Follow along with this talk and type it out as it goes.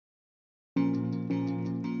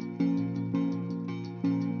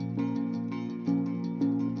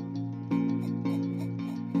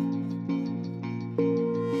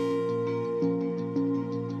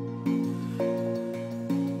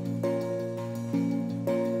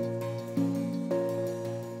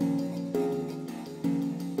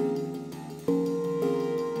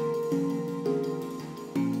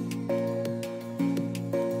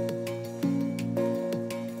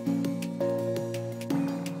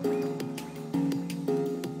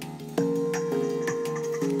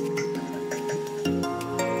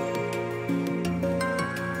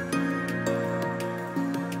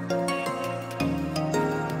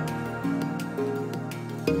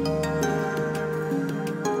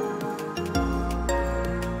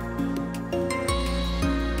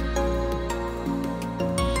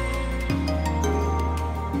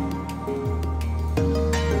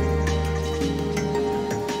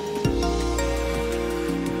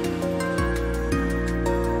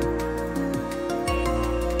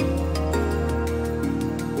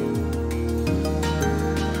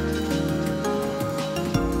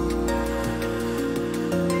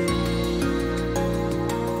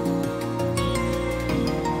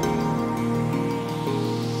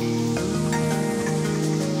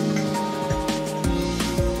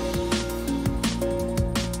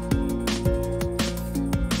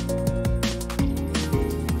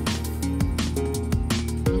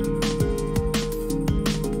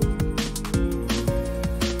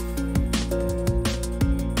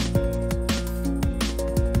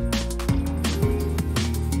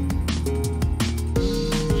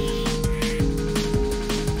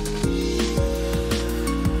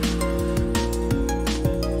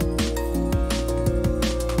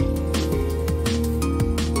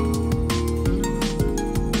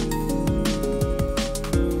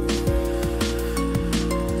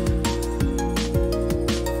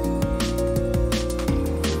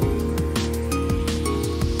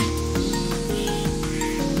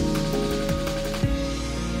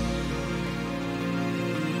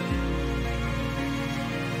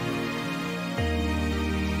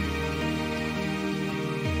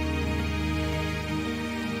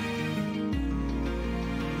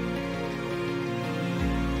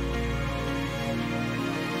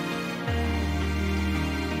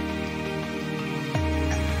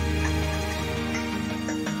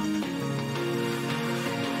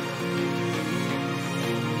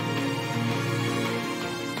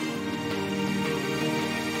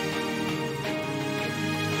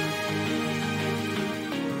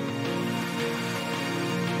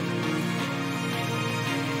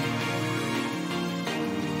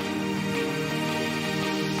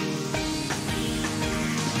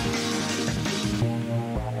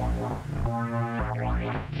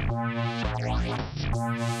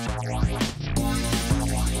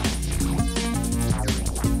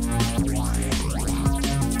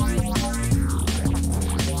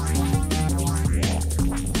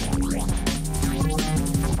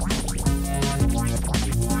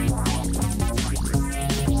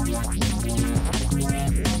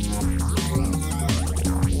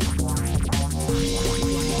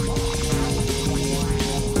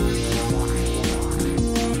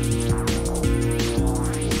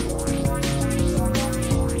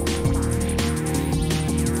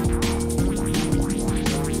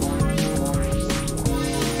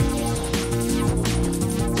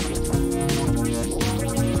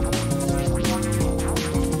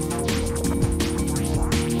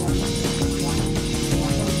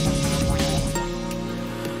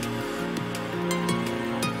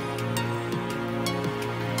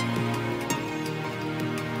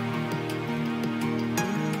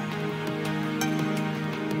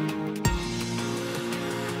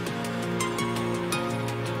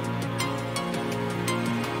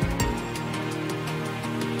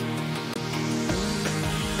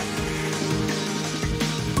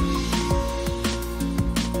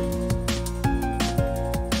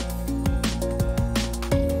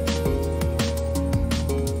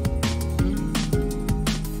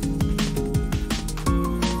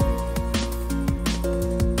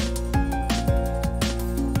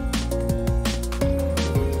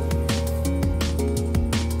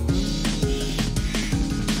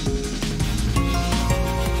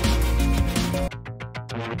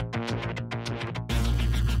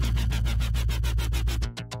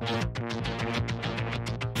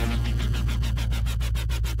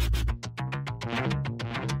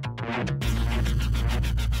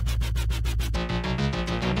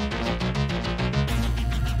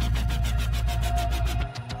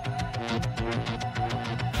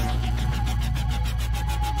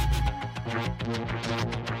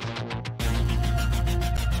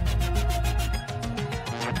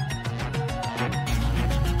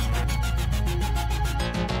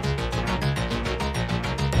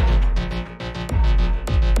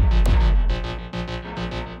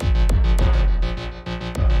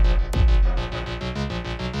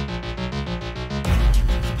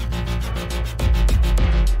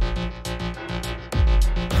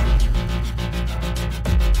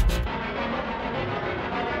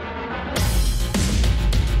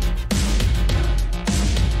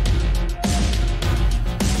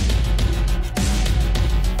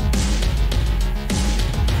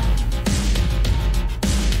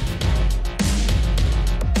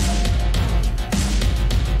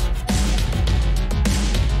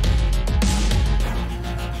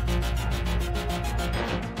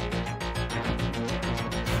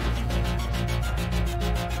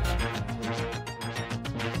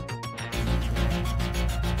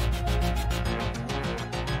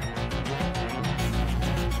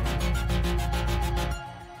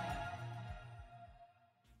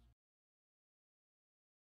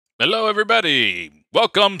Hello, everybody.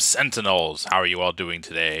 Welcome, Sentinels. How are you all doing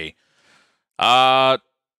today?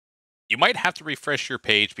 You might have to refresh your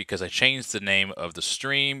page because I changed the name of the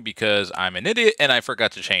stream because I'm an idiot and I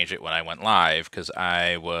forgot to change it when I went live because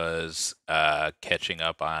I was catching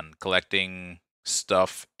up on collecting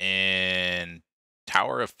stuff in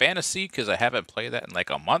Tower of Fantasy because I haven't played that in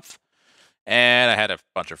like a month. And I had a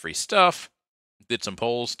bunch of free stuff. Did some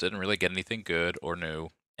polls, didn't really get anything good or new.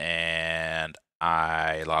 And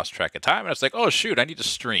I lost track of time, and I was like, oh, shoot, I need to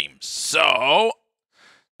stream. So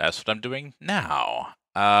that's what I'm doing now.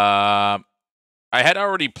 I had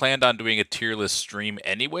already planned on doing a tier list stream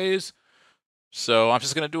anyways, so I'm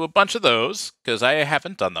just going to do a bunch of those, because I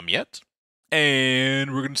haven't done them yet.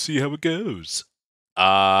 And we're going to see how it goes.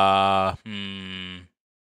 Right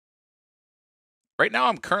now,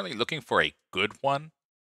 I'm currently looking for a good one.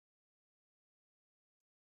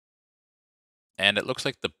 And it looks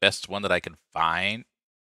like the best one that I can find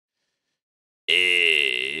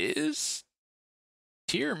is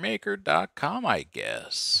tiermaker.com, I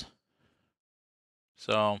guess.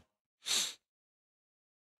 So,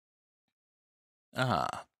 La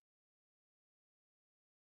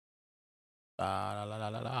la la la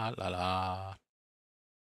la la la.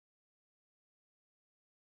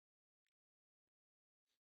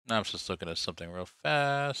 Now I'm just looking at something real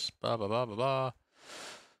fast. Blah blah blah blah blah.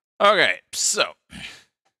 Okay, so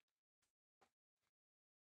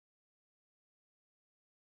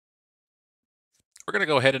we're gonna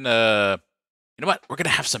go ahead and you know what? We're gonna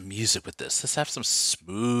have some music with this. Let's have some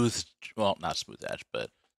smooth, well, not smooth edge,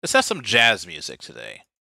 but let's have some jazz music today.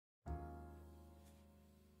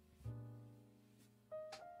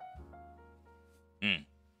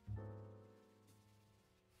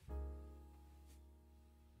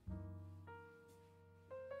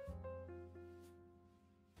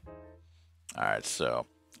 All right, so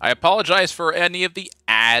I apologize for any of the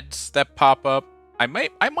ads that pop up. I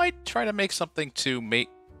might try to make something to make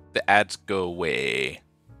the ads go away.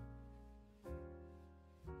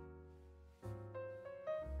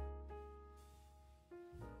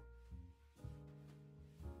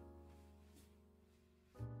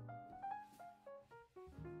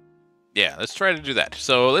 Yeah, let's try to do that.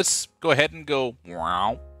 So let's go ahead and go.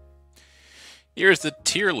 Wow. Here's the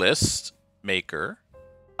tier list maker.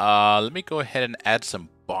 Let me go ahead and add some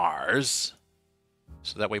bars,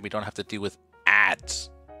 so that way we don't have to deal with ads.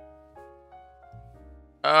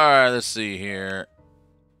 All right, let's see here.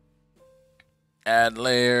 Add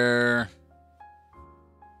layer.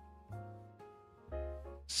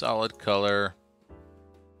 Solid color.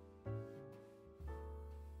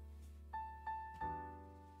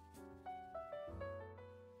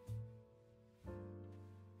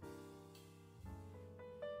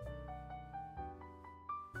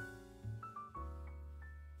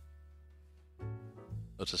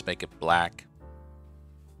 Let's just make it black.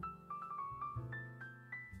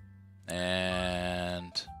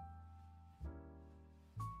 And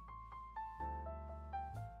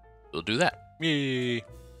we'll do that. Yay.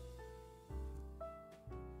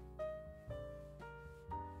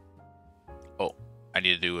 Oh, I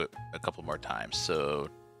need to do it a couple more times. So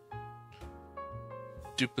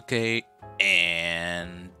duplicate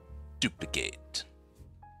and duplicate.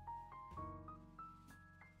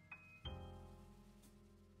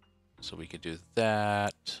 So we could do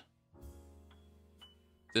that.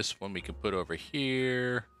 This one we can put over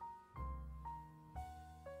here.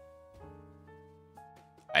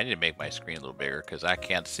 I need to make my screen a little bigger because I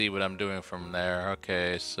can't see what I'm doing from there.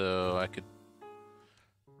 Okay, so I could...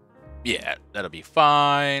 Yeah, that'll be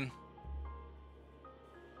fine.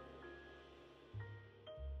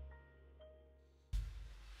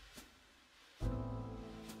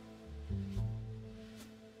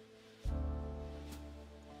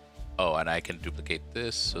 Oh, and I can duplicate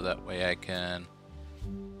this so that way I can...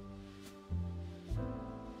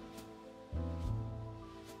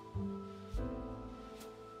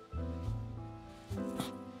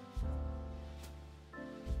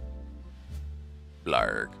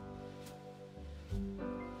 Blarg.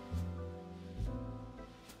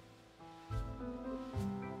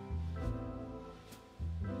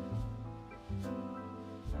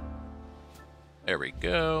 There we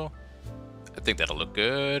go. I think that'll look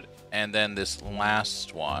good. And then this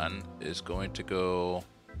last one is going to go...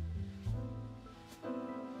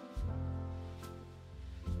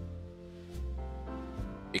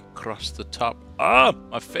 across the top. Ah,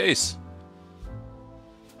 my face.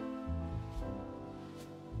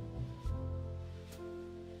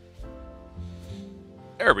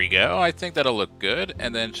 There we go. I think that'll look good.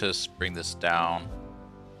 And then just bring this down.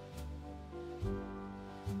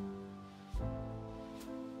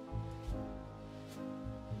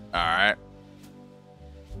 All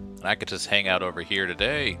And I could just hang out over here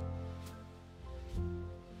today.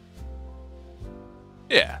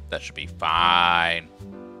 Yeah, that should be fine.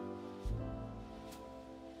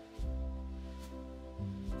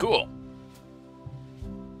 Cool.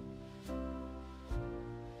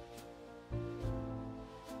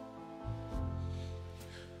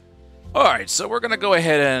 Alright, so we're going to go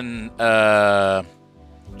ahead and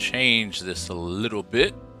change this a little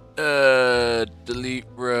bit. Delete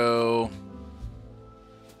row.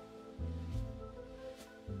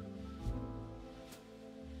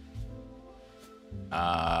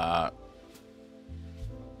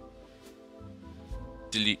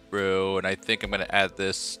 Delete row, and I think I'm going to add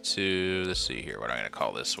this to, let's see here, what am I going to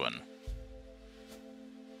call this one?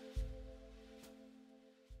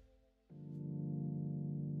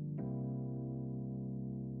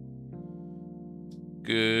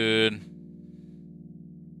 Good.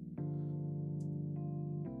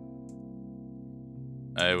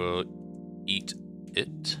 I will eat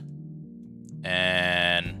it.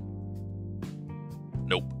 And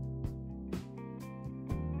nope.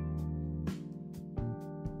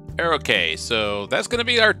 Okay, so that's gonna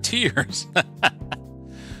be our tiers.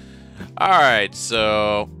 Alright,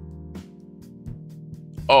 so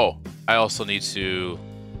oh, I also need to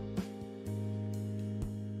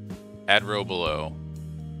add row below.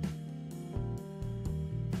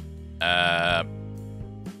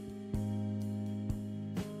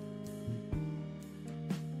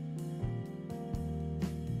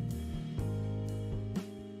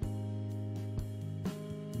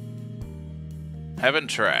 Haven't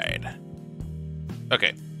tried.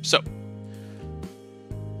 Okay, so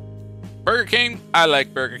Burger King, I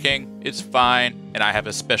like Burger King. It's fine, and I have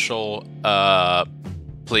a special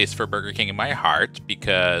place for Burger King in my heart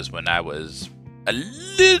because when I was a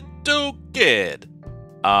little kid,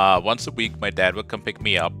 once a week my dad would come pick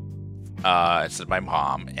me up instead of my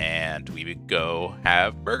mom, and we would go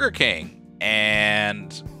have Burger King,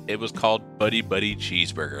 and it was called Buddy Buddy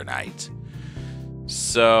Cheeseburger Night.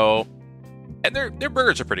 So, and their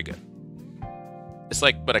burgers are pretty good. It's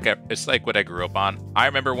like what I grew up on. I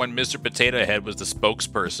remember when Mr. Potato Head was the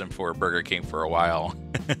spokesperson for Burger King for a while.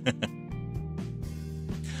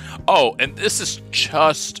 Oh, and this is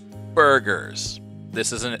just burgers.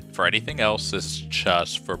 This isn't for anything else. This is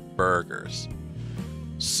just for burgers.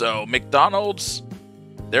 So McDonald's,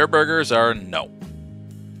 their burgers are no.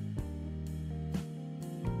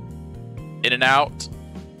 In-N-Out,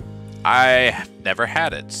 I never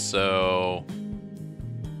had it, so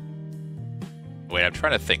wait, I'm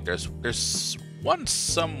trying to think. There's one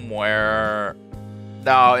somewhere.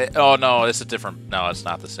 No, oh no, it's a different. No, it's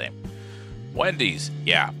not the same. Wendy's,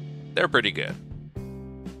 yeah, they're pretty good.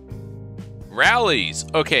 Rallies,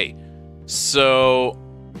 okay, so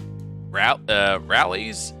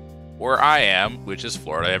Rallies, where I am, which is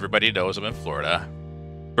Florida. Everybody knows I'm in Florida.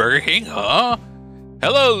 Burger King, huh?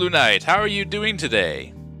 Hello, Lunite. How are you doing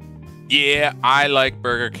today? Yeah, I like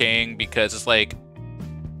Burger King because it's like,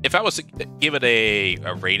 if I was to give it a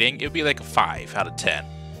rating, it would be like a 5 out of 10.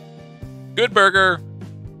 Good burger,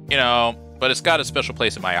 you know, but it's got a special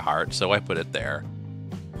place in my heart, so I put it there.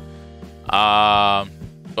 But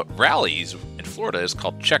Rallies in Florida is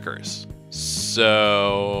called Checkers.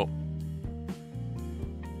 So,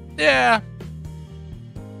 yeah.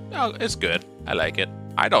 Oh, it's good. I like it.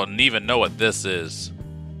 I don't even know what this is.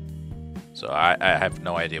 So I have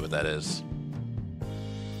no idea what that is.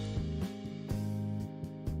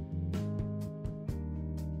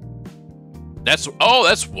 That's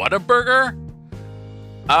Whataburger?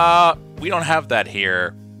 We don't have that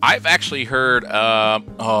here. I've actually heard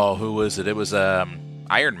oh, who was it? It was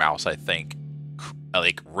Iron Mouse, I think.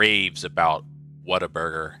 Like raves about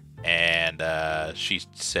Whataburger. And she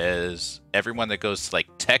says everyone that goes to like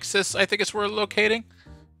Texas, I think it's where it's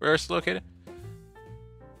located.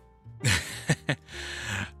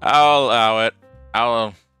 I'll allow it.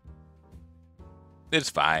 It's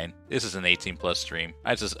fine. This is an 18+ stream.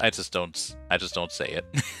 I just don't say it.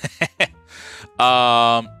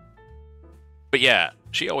 But yeah,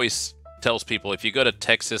 she always tells people if you go to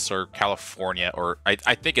Texas or California, or I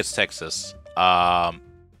think it's Texas. Yeah,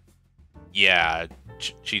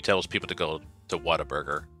 she tells people to go to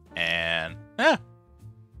Whataburger, and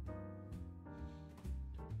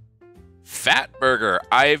Fat Burger,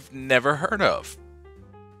 I've never heard of.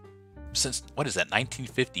 Since, what is that,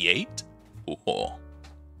 1958? Ooh.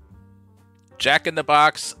 Jack in the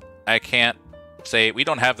Box, I can't say. We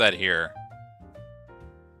don't have that here.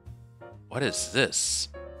 What is this?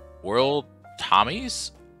 World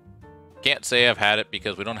Tommy's? Can't say I've had it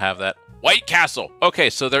because we don't have that. White Castle. Okay,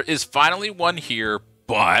 so there is finally one here,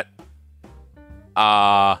 but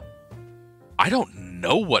I don't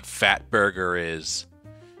know what Fat Burger is.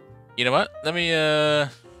 You know what? Let me,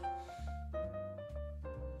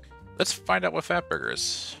 let's find out what Fat Burger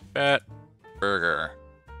is. Fat Burger.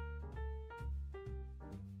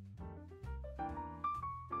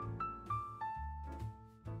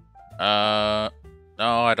 No,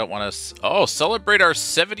 I don't want to. Oh, celebrate our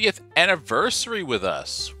 70th anniversary with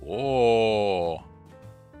us. Whoa.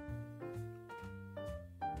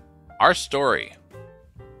 Our story.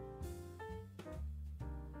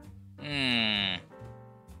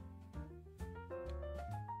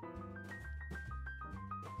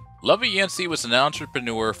 Lovey Yancey was an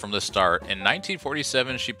entrepreneur from the start. In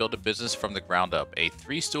 1947, she built a business from the ground up, a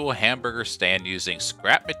three-stool hamburger stand using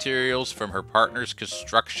scrap materials from her partner's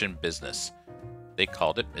construction business. They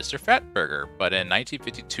called it Mr. Fatburger, but in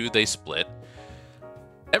 1952 they split.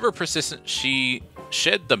 Ever persistent, she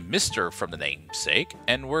shed the Mr. from the namesake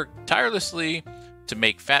and worked tirelessly to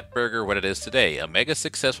make Fatburger what it is today, a mega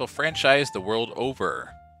successful franchise the world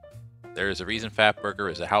over. There is a reason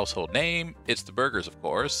Fatburger is a household name. It's the burgers, of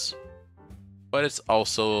course. But it's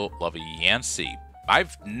also Lovey Yancey.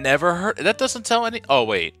 I've never heard... That doesn't tell any... Oh,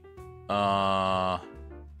 wait. Yeah,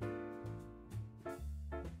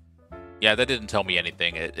 that didn't tell me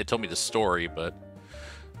anything. It told me the story, but...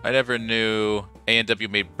 I never knew A&W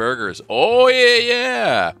made burgers. Oh,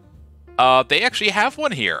 yeah! They actually have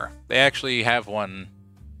one here. They actually have one...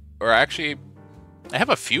 Or actually... I have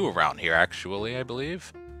a few around here, actually, I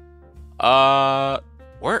believe.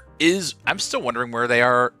 Where is... I'm still wondering where they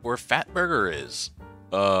are... Where Fatburger is.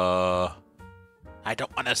 I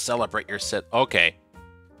don't want to celebrate your set... Okay.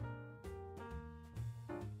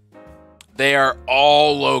 They are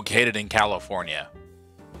all located in California.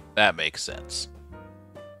 That makes sense.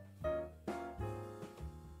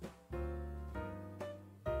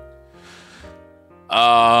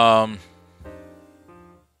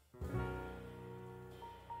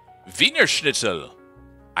 Wiener Schnitzel.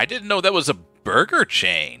 I didn't know that was a burger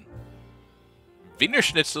chain. Wiener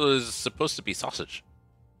Schnitzel is supposed to be sausage.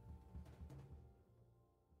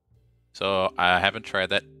 So I haven't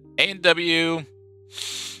tried that. A&W.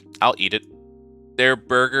 I'll eat it. Their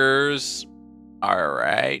burgers are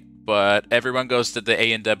alright, but everyone goes to the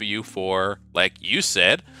A&W for, like you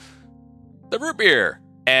said, the root beer.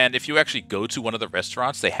 And if you actually go to one of the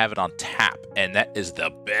restaurants, they have it on tap, and that is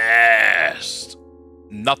the best.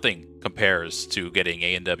 Nothing compares to getting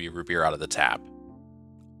A&W root beer out of the tap.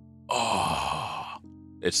 Oh,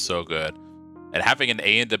 it's so good. And having an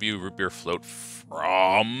A&W root beer float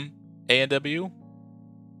from A&W,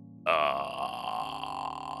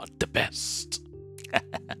 the best.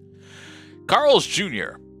 Carl's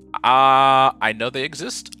Jr. I know they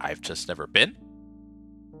exist. I've just never been.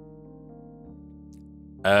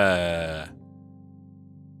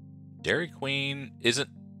 Dairy Queen isn't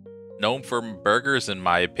known for burgers, in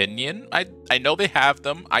my opinion. I know they have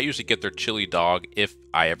them. I usually get their chili dog if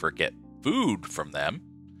I ever get food from them.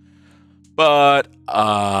 But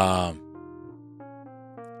I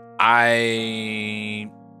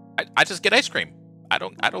just get ice cream. I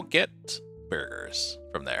don't get burgers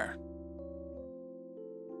from there.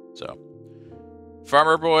 So,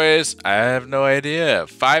 Farmer Boys, I have no idea.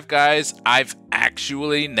 Five Guys, I've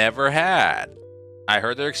actually never had. I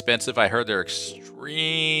heard they're expensive. I heard they're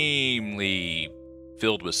extremely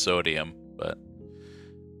filled with sodium, but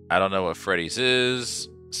I don't know what Freddy's is.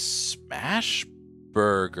 Smash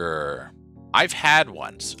Burger. I've had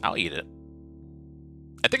once. I'll eat it.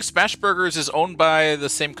 I think Smash Burgers is owned by the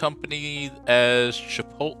same company as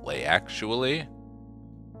Chipotle, actually.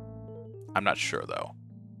 I'm not sure, though.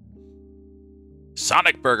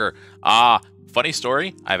 Sonic Burger. Funny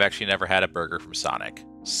story. I've actually never had a burger from Sonic.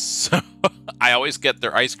 So I always get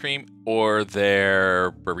their ice cream or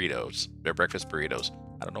their burritos. Their breakfast burritos.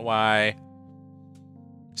 I don't know why.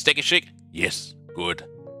 Steak and Shake. Yes. Good.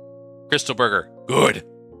 Crystal Burger. Good.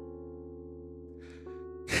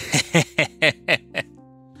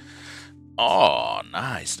 Oh,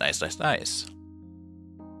 nice.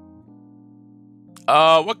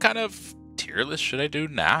 What kind of tier list should I do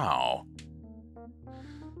now?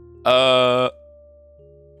 You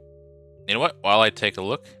know what? While I take a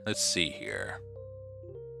look, let's see here.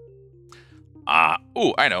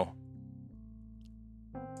 Ooh, I know.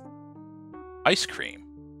 Ice cream.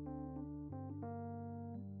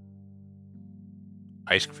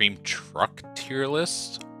 Ice cream truck tier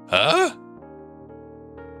list? Huh?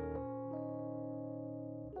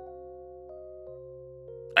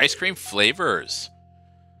 Ice cream flavors.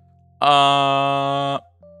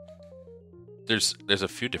 There's a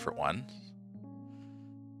few different ones.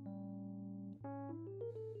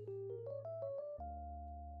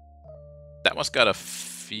 That one's got a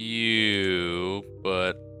few,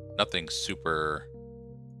 but nothing super.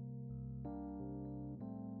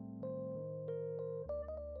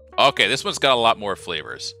 Okay, this one's got a lot more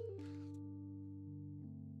flavors.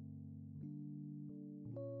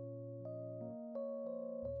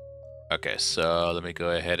 Okay, so let me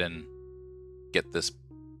go ahead and get this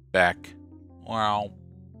back. Wow.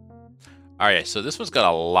 Alright, so this one's got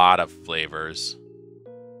a lot of flavors.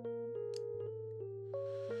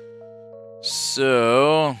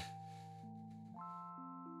 So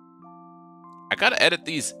I gotta edit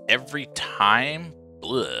these every time.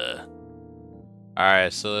 Blah.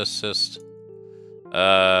 Alright, so let's just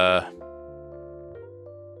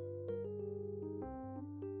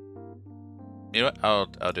you know what? I'll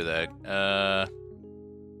do that.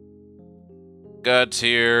 God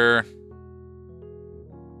tier.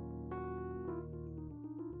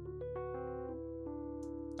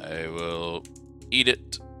 I will eat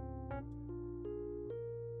it.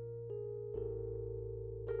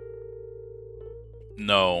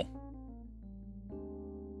 No.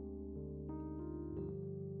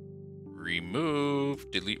 Remove,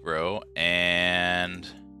 delete row, and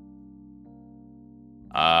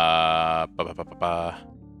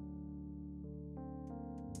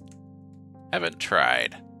haven't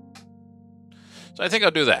tried. So I think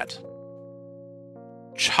I'll do that.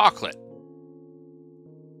 Chocolate.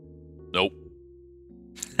 Nope.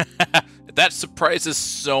 That surprises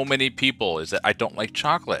so many people, is that I don't like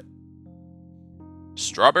chocolate.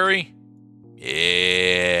 Strawberry?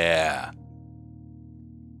 Yeah.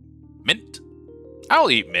 Mint? I'll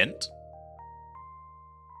eat mint.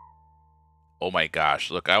 Oh my gosh,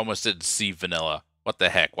 look, I almost didn't see vanilla. What the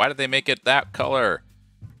heck? Why did they make it that color?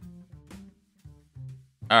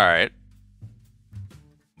 Alright.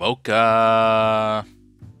 Mocha.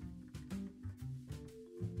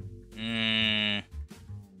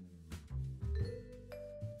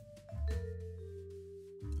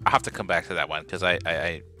 I'll have to come back to that one, because I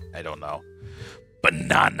don't know.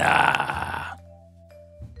 Banana.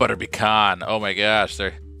 Butter pecan. Oh my gosh,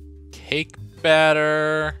 they're cake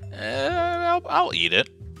batter. I'll eat it.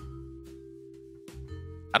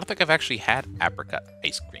 I don't think I've actually had apricot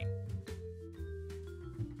ice cream.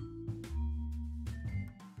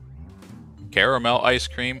 Caramel ice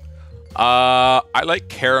cream. I like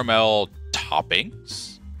caramel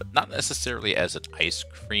toppings, but not necessarily as an ice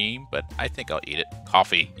cream, but I think I'll eat it.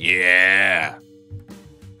 Coffee. Yeah.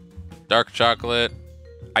 Dark chocolate.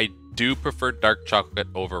 I do prefer dark chocolate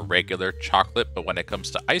over regular chocolate, but when it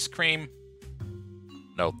comes to ice cream,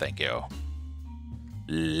 no thank you.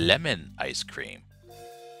 Lemon ice cream.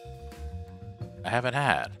 I haven't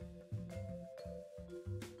had.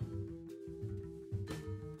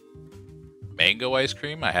 Mango ice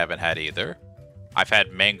cream, I haven't had either. I've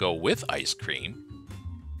had mango with ice cream.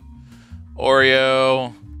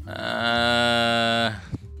 Oreo.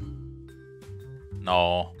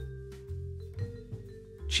 No.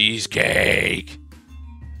 Cheesecake.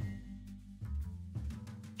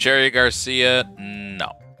 Cherry Garcia.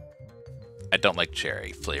 No. I don't like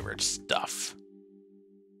cherry flavored stuff.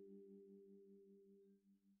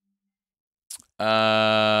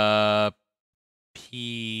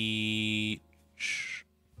 Peach.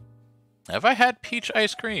 Have I had peach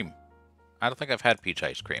ice cream? I don't think I've had peach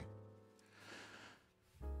ice cream.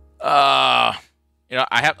 You know,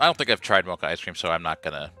 I don't think I've tried mocha ice cream, so I'm not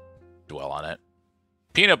gonna dwell on it.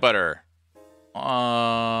 Peanut butter.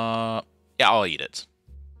 Yeah, I'll eat it.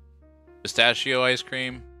 Pistachio ice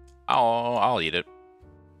cream. I'll eat it.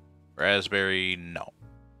 Raspberry, no.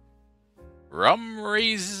 Rum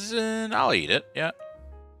raisin, I'll eat it, yeah.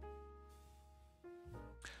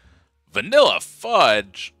 Vanilla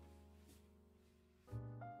fudge.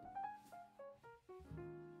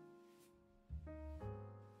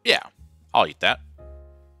 Yeah, I'll eat that.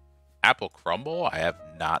 Apple crumble, I have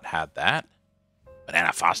not had that.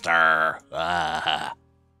 Banana Foster. Banana.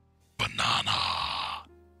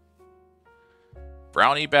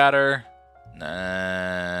 Brownie batter.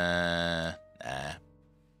 Nah.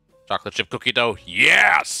 Chocolate chip cookie dough.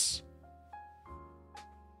 Yes!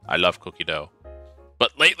 I love cookie dough.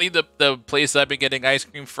 But lately, the place I've been getting ice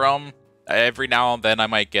cream from, every now and then I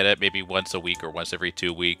might get it, maybe once a week or once every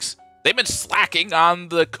 2 weeks. They've been slacking on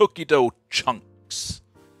the cookie dough chunks.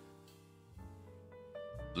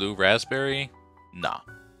 Blue raspberry? Nah.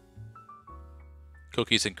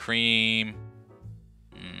 Cookies and cream?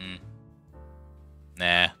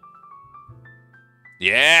 Nah.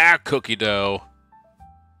 Yeah, cookie dough.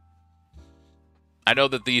 I know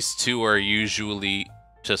that these two are usually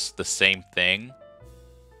just the same thing,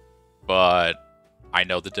 but I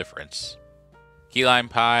know the difference. Key lime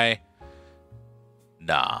pie?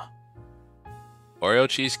 Nah. Oreo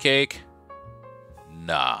cheesecake?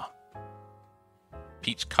 Nah.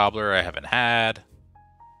 Peach cobbler I haven't had.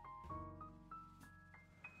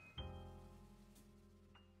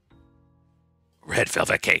 Red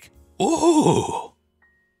velvet cake. Ooh.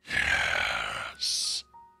 Yes.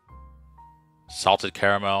 Salted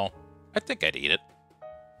caramel. I think I'd eat it.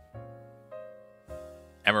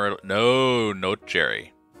 Emerald. No, no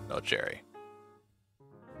cherry. No cherry.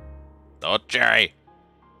 No cherry.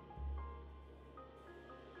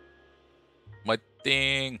 My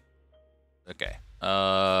thing. Okay.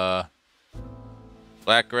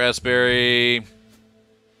 Black raspberry.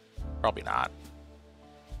 Probably not.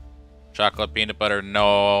 Chocolate peanut butter,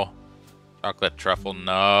 no. Chocolate truffle,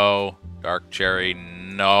 no. Dark cherry,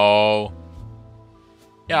 no.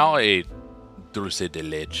 Yeah, I'll eat dulce de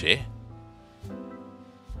leche.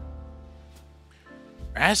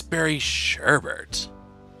 Raspberry sherbet.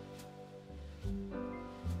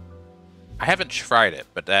 I haven't tried it,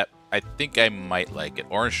 but I think I might like it.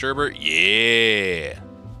 Orange sherbet, yeah.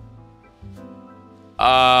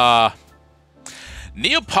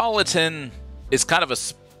 Neapolitan is kind of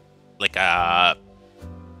like a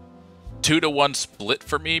 2-to-1 split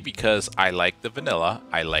for me because I like the vanilla,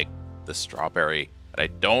 I like the strawberry, but I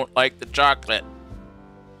don't like the chocolate.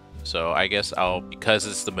 So I guess because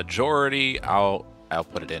it's the majority, I'll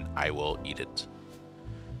put it in. I will eat it.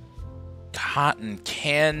 Cotton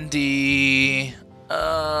candy.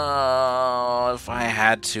 If I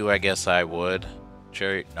had to, I guess I would.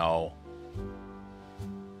 Cherry, no.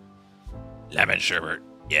 Lemon sherbet,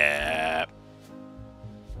 yeah.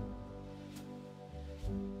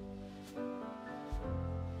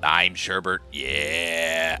 Lime sherbet,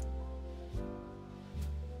 yeah.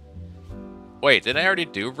 Wait, did I already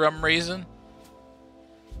do rum raisin?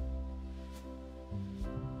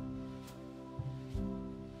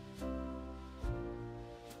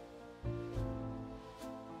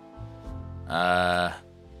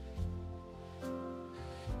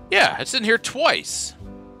 Yeah, it's in here twice.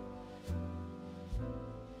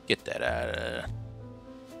 Get that out of...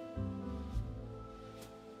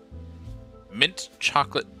 Mint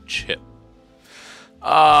chocolate chip.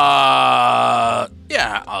 Yeah,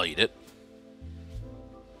 I'll eat it.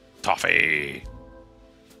 Toffee.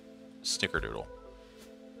 Snickerdoodle.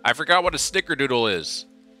 I forgot what a snickerdoodle is.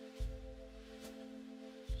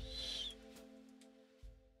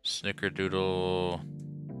 Snickerdoodle.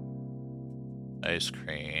 Ice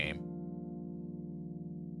cream.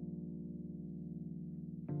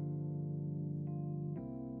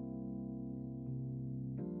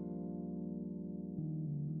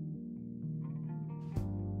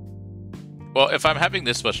 Well, if I'm having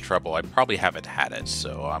this much trouble, I probably haven't had it,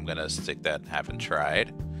 so I'm gonna stick that haven't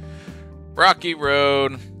tried. Rocky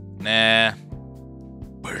Road. Nah.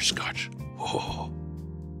 Butterscotch. Oh.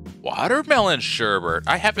 Watermelon sherbet.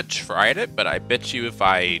 I haven't tried it, but I bet you if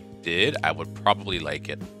I did, I would probably like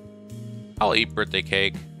it. I'll eat birthday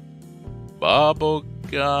cake. Bubble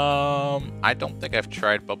gum. I don't think I've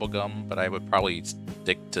tried bubble gum, but I would probably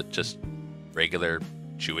stick to just regular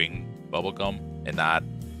chewing bubble gum and not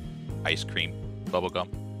ice cream bubble gum.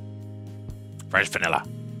 Fresh vanilla.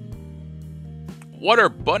 What are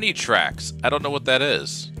bunny tracks? I don't know what that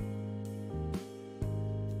is.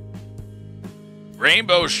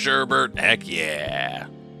 Rainbow sherbet, heck yeah.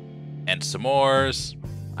 And s'mores.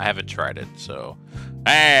 I haven't tried it, so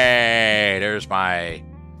hey, there's my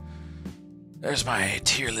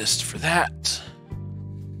tier list for that.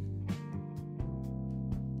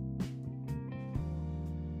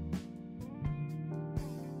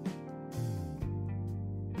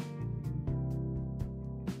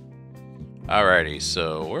 Alrighty,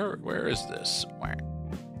 so where is this? Where?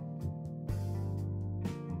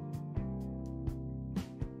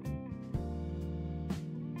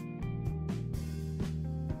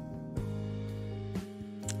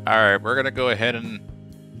 Alright, we're gonna go ahead and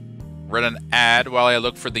run an ad while I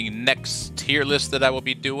look for the next tier list that I will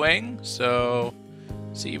be doing. So,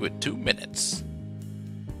 see you in 2 minutes.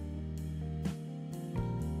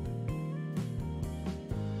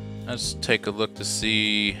 Let's take a look to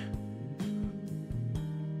see.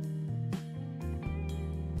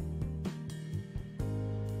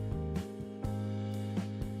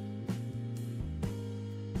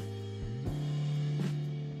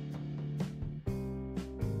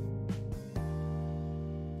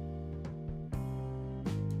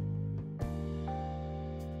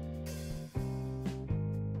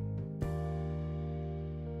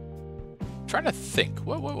 Trying to think,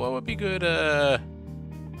 what would be good?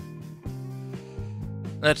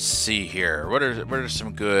 Let's see here. What are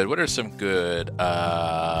some good?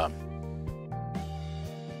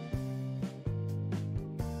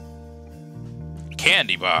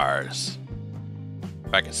 Candy bars.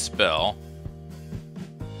 If I can spell.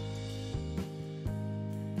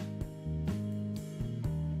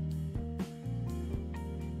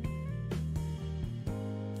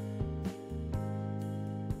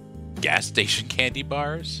 Gas station candy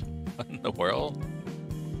bars? What in the world?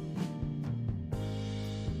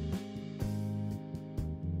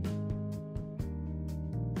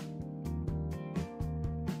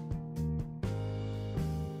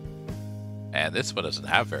 And this one doesn't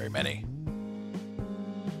have very many.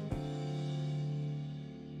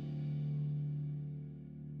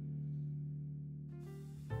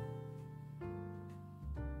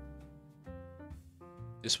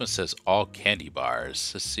 This one says all candy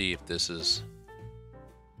bars. Let's see if this is...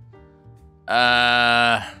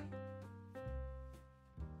 Nah,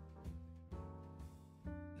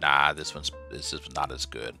 this is not as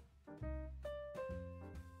good.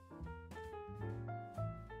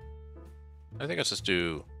 I think let's just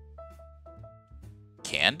do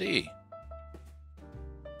candy.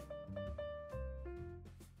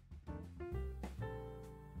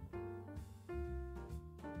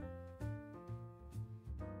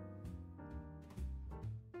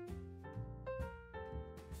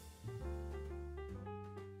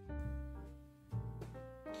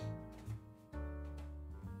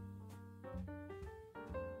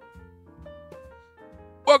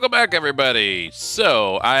 Welcome back, everybody.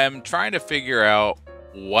 So I am trying to figure out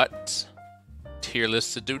what tier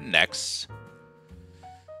list to do next,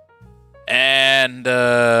 and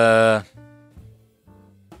I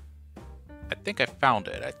think I found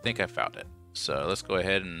it. So let's go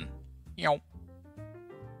ahead and All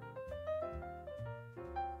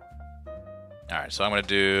right, so I'm gonna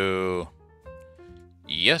do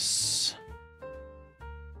yes,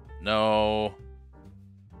 no,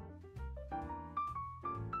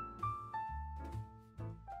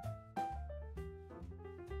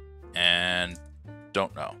 and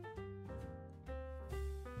don't know.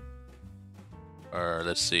 Or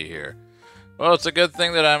let's see here. Well, it's a good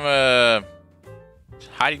thing that I'm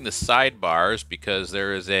hiding the sidebars, because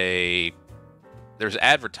there's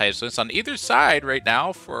advertisements on either side right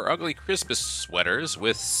now for ugly Christmas sweaters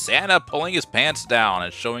with Santa pulling his pants down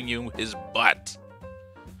and showing you his butt.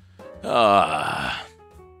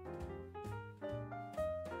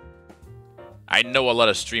 I know a lot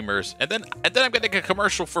of streamers, and then I'm getting a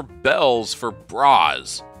commercial for bells for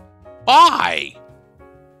bras. Why?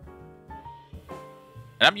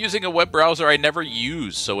 And I'm using a web browser I never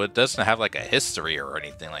use, so it doesn't have like a history or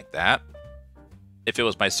anything like that. If it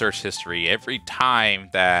was my search history, every time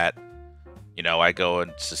that, you know, I go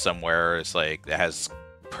into somewhere, it's like it has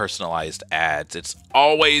personalized ads. It's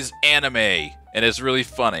always anime, and it's really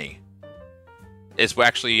funny. It's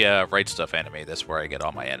actually Right Stuff Anime. That's where I get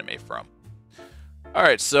all my anime from. All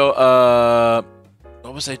right, so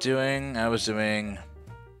what was I doing? I was doing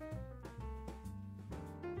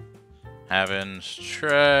haven't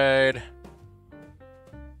tried,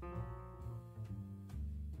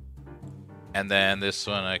 and then this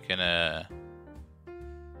one I can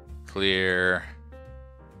clear,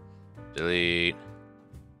 delete,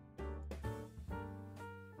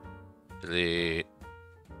 delete,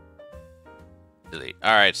 delete.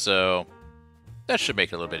 All right, so that should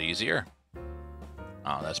make it a little bit easier.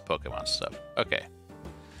 Oh, that's Pokemon stuff. Okay.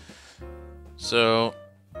 So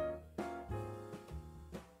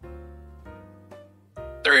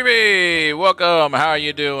 3B, welcome. How are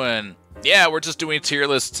you doing? Yeah, we're just doing tier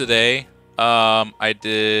lists today. I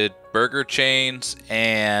did burger chains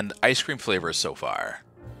and ice cream flavors so far.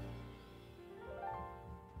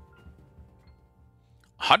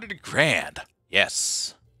 100 grand.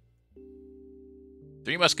 Yes.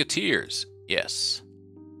 Three Musketeers. Yes.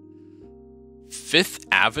 Fifth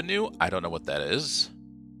Avenue? I don't know what that is.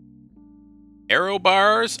 Aero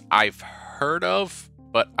bars? I've heard of,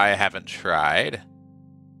 but I haven't tried.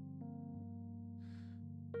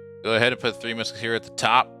 Go ahead and put Three Musketeers at the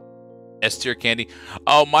top. S tier candy.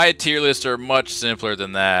 Oh, my tier lists are much simpler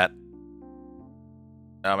than that.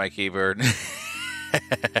 Oh, my keyboard.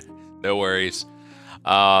 No worries.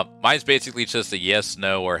 Mine's basically just a yes,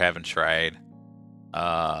 no, or haven't tried.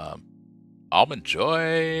 Almond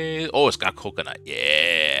Joy. Oh, it's got coconut.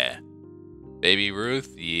 Yeah. Baby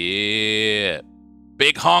Ruth. Yeah.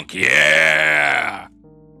 Big Honk. Yeah.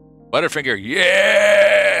 Butterfinger.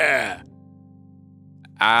 Yeah.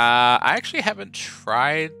 I actually haven't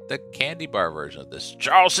tried the candy bar version of this.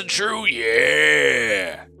 Charleston True.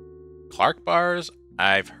 Yeah. Clark bars.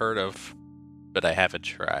 I've heard of, but I haven't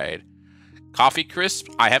tried. Coffee Crisp.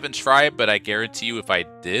 I haven't tried, but I guarantee you if I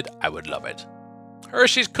did, I would love it.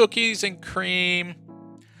 Hershey's Cookies and Cream.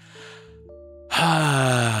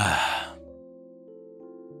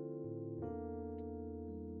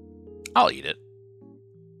 I'll eat it.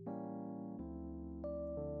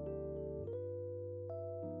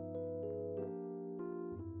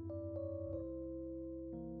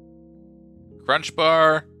 Crunch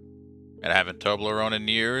Bar. And I haven't Toblerone in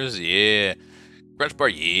years. Yeah. Crunch Bar.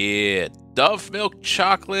 Yeah. Dove Milk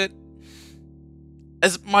Chocolate.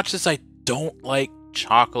 As much as I don't like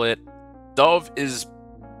chocolate, Dove is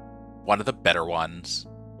one of the better ones.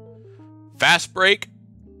 Fast Break?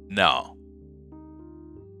 No.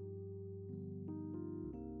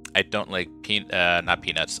 I don't like not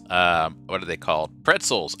peanuts. What are they called?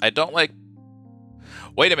 Pretzels. I don't like.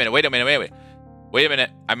 Wait a minute.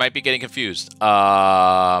 I might be getting confused.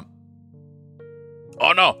 Oh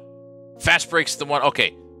no. Fast Break's the one.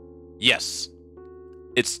 Okay. Yes.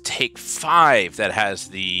 It's Take 5 that has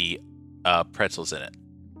the pretzels in it.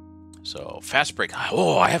 So, Fast Break.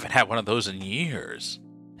 Oh, I haven't had one of those in years.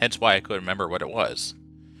 Hence why I couldn't remember what it was.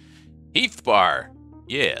 Heath Bar.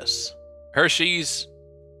 Yes. Hershey's.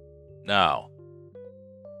 No.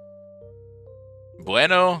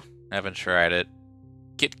 Bueno. Haven't tried it.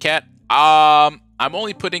 Kit Kat. I'm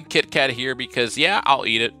only putting Kit Kat here because, yeah, I'll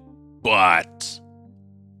eat it. But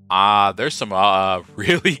there's some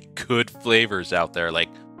really good flavors out there, like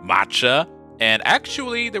matcha. And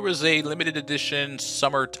actually, there was a limited edition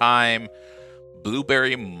summertime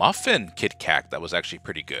blueberry muffin Kit Kat that was actually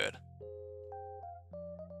pretty good.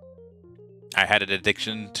 I had an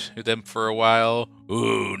addiction to them for a while.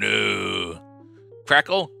 Ooh, no.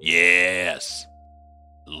 Crackle? Yes.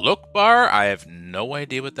 Look Bar? I have no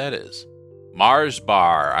idea what that is. Mars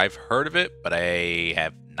Bar. I've heard of it, but I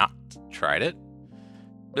have not tried it.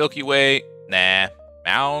 Milky Way? Nah.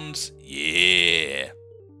 Mounds? Yeah.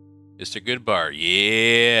 Mr. Good Bar?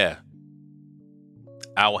 Yeah.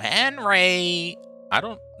 Oh, Henry. I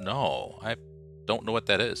don't know. I don't know what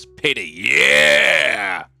that is. Payday?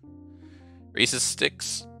 Yeah. Reese's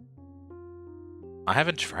Sticks? I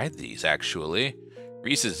haven't tried these, actually.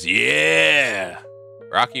 Reese's? Yeah.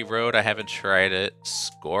 Rocky Road? I haven't tried it.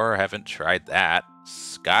 Score? I haven't tried that.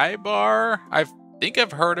 Sky Bar? I think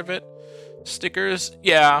I've heard of it. Stickers?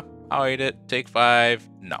 Yeah. I'll eat it. Take 5?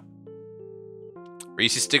 No.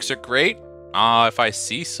 Reese's Sticks are great. If I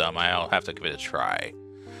see some, I'll have to give it a try.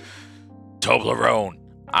 Toblerone.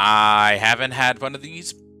 I haven't had one of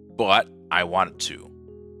these, but I wanted to.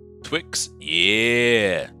 Twix?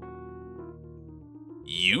 Yeah.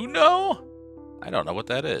 You know? I don't know what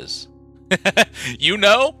that is. You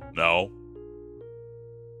know? No.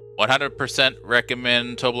 100%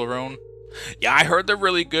 recommend Toblerone. Yeah, I heard they're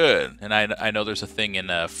really good. And I know there's a thing in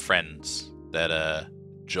Friends that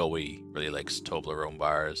Joey really likes Toblerone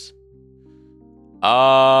bars.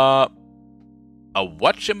 A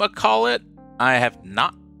whatchamacallit? I have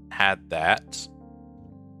not had that.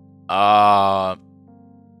 I'm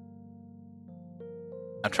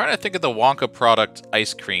trying to think of the Wonka product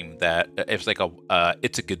ice cream that it's like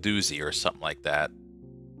it's a gadoozy or something like that.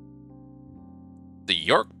 The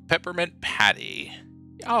York Peppermint Patty.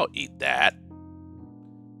 I'll eat that.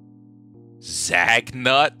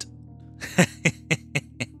 Zagnut.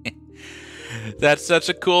 That's such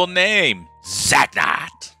a cool name.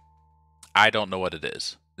 Zagnut. I don't know what it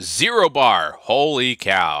is. Zero Bar. Holy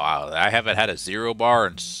cow. I haven't had a Zero Bar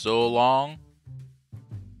in so long.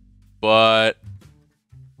 But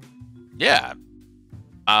yeah.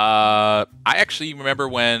 I actually remember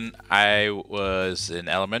when I was in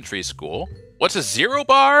elementary school. What's a Zero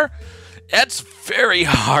Bar? It's very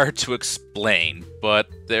hard to explain, but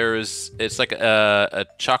it's like a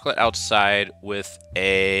chocolate outside with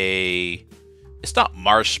it's not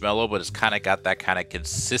marshmallow, but it's kind of got that kind of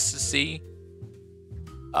consistency.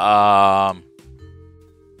 But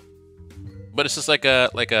it's just like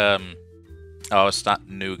oh, it's not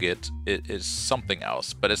nougat. It is something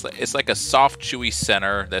else, but it's like a soft, chewy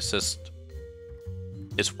center that's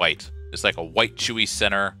it's white. It's like a white, chewy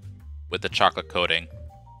center with the chocolate coating.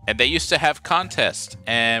 And they used to have contests.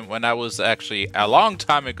 And when I was actually, a long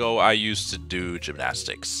time ago, I used to do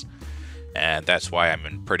gymnastics. And that's why I'm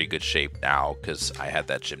in pretty good shape now, because I had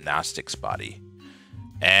that gymnastics body.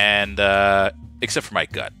 And, except for my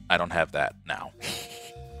gut. I don't have that now.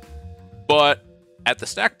 But at the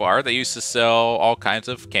snack bar, they used to sell all kinds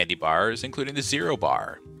of candy bars, including the Zero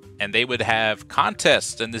Bar. And they would have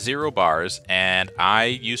contests in the Zero Bars, and I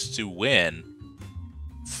used to win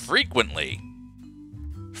frequently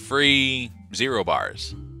free Zero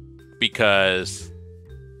Bars because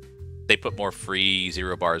they put more free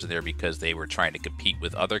Zero Bars in there because they were trying to compete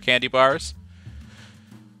with other candy bars.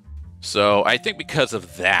 So I think because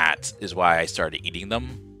of that is why I started eating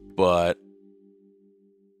them. But,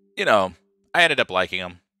 you know, I ended up liking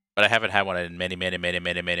them. But I haven't had one in many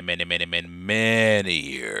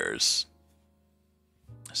years.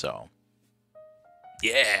 So,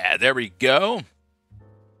 yeah, there we go.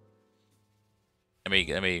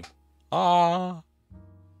 Let me.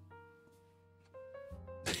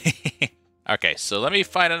 Okay, so let me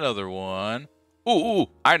find another one. Ooh,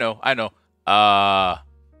 I know.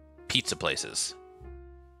 Pizza places.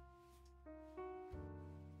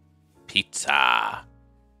 Pizza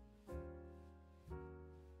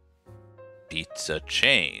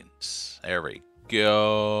chains. There we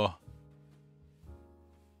go.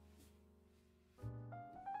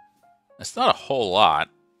 It's not a whole lot.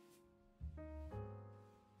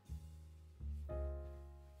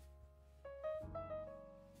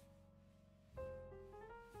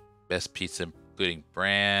 Best pizza, including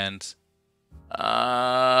brands.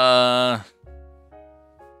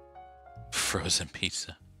 Frozen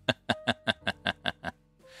pizza.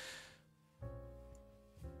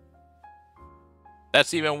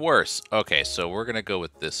 That's even worse. Okay, so we're gonna go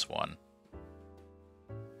with this one.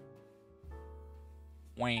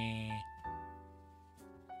 Whee.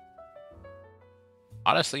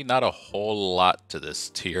 Honestly, not a whole lot to this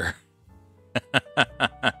tier.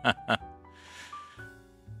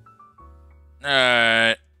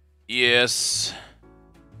 Alright. Yes.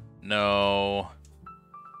 No.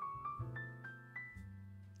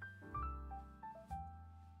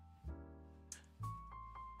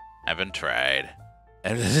 Haven't tried.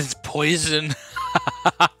 And it's poison.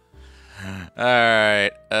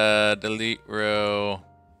 Alright. Delete row.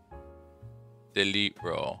 Delete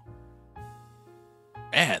row.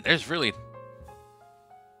 Man, there's really...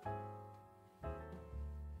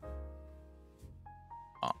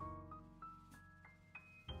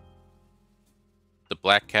 The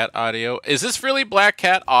Black Cat audio. Is this really Black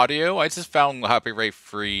Cat audio? I just found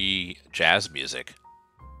copyright-free jazz music.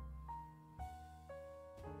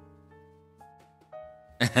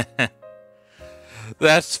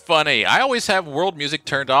 That's funny. I always have world music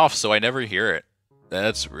turned off, so I never hear it.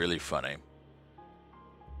 That's really funny.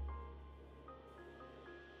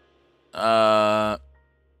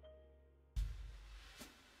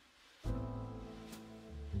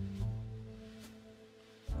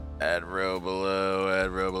 Add row below,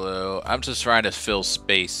 add row below. I'm just trying to fill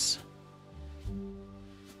space.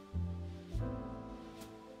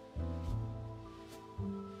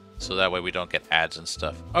 So that way we don't get ads and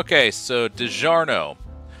stuff. Okay, so DiGiorno.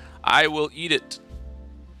 I will eat it.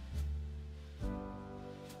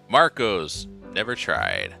 Marco's. Never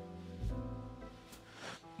tried.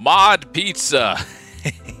 Mod Pizza.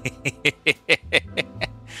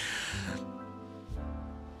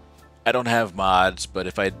 I don't have mods, but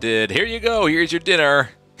if I did, here you go. Here's your dinner.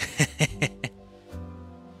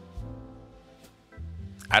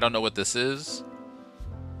 I don't know what this is.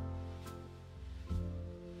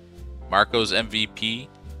 Marco's MVP.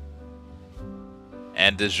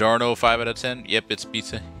 And DiGiorno 5 out of 10. Yep, it's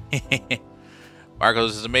pizza.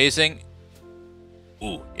 Marco's is amazing.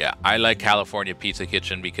 Ooh, yeah. I like California Pizza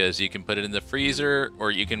Kitchen because you can put it in the freezer, or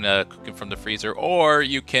you can cook it from the freezer, or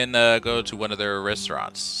you can go to one of their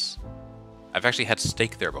restaurants. I've actually had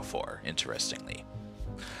steak there before, interestingly.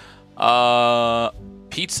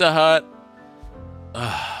 Pizza Hut.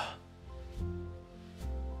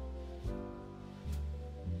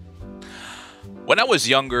 When I was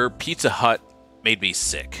younger, Pizza Hut made me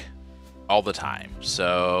sick all the time,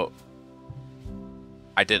 so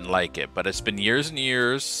I didn't like it. But it's been years and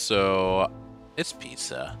years, so it's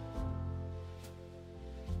pizza.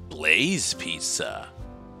 Blaze Pizza.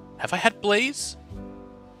 Have I had Blaze?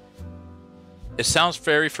 It sounds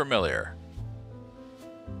very familiar.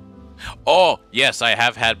 Oh, yes, I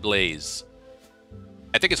have had Blaze.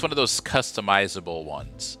 I think it's one of those customizable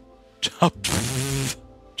ones. Chuck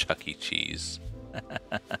E. Cheese.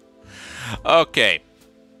 Okay.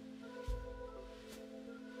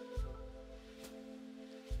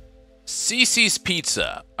 Cece's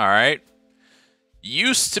Pizza, alright?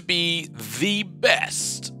 Used to be the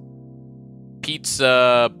best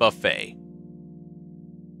pizza buffet.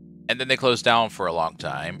 And then they closed down for a long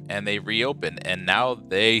time, and they reopened, and now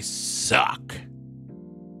they suck.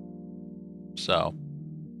 So,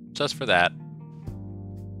 just for that.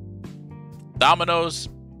 Domino's,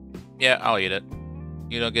 yeah, I'll eat it.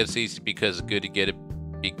 You don't get Cece because it's good to get it.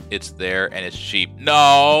 It's there and it's cheap.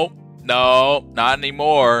 No, not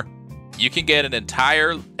anymore. You can get an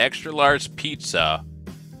entire extra large pizza,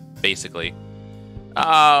 basically.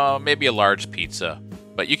 Maybe a large pizza,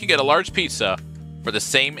 but you can get a large pizza for the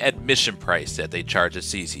same admission price that they charge at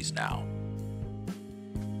Cece's now.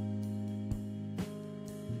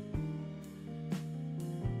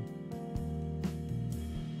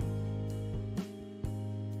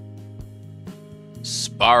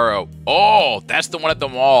 Sparrow. Oh, that's the one at the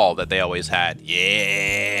mall that they always had.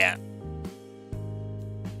 Yeah.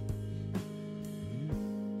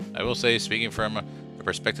 I will say, speaking from the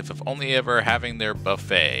perspective of only ever having their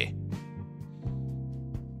buffet.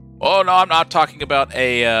 Oh, no, I'm not talking about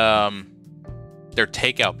their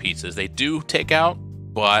takeout pizzas. They do take out,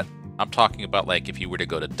 but I'm talking about like if you were to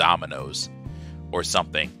go to Domino's or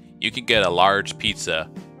something, you can get a large pizza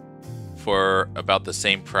for about the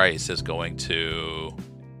same price as going to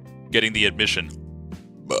getting the admission,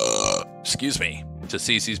 excuse me, to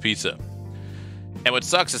CC's Pizza. And what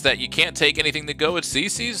sucks is that you can't take anything to go at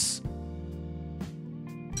CC's,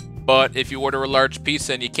 but if you order a large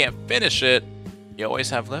pizza and you can't finish it, you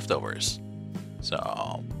always have leftovers.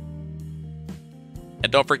 So,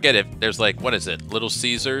 and don't forget, if there's like, what is it, Little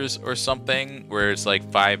Caesars or something, where it's like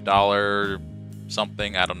 $5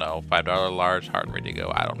 something, I don't know, $5 large, hard and ready to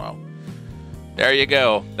go, I don't know. There you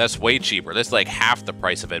go. That's way cheaper. That's like half the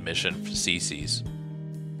price of admission for CC's.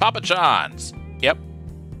 Papa John's. Yep.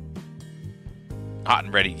 Hot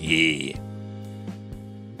and ready. Yeah.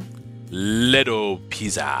 Little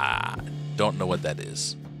Pizza. Don't know what that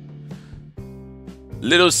is.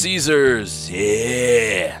 Little Caesars.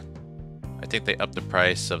 Yeah. I think they upped the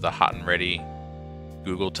price of the hot and ready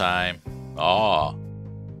Google time. Oh.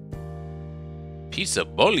 Pizza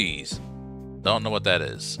Bullies. Don't know what that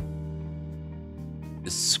is.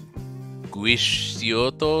 Squishitos.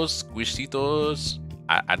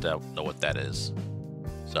 I don't know what that is.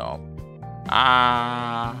 So,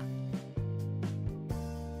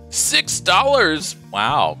 $6.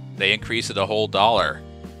 Wow, they increased it a whole $1.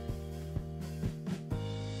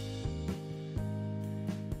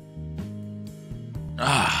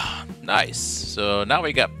 Nice. So now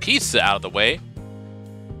we got pizza out of the way.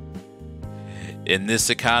 In this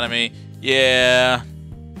economy, yeah.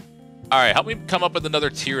 All right, help me come up with another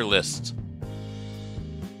tier list.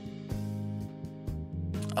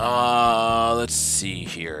 Let's see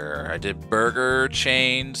here. I did burger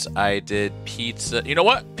chains. I did pizza. You know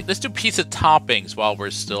what? Let's do pizza toppings while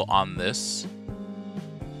we're still on this.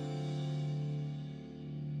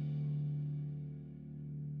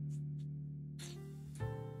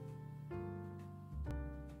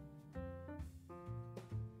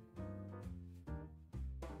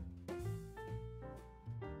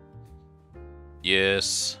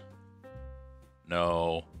 Yes.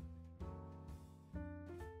 No.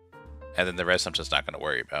 And then the rest I'm just not going to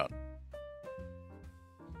worry about.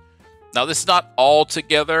 Now, this is not all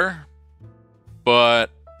together, but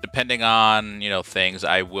depending on, you know, things,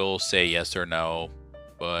 I will say yes or no.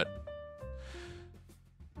 But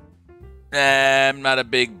I'm not a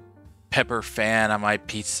big pepper fan on my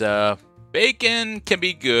pizza. Bacon can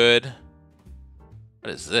be good.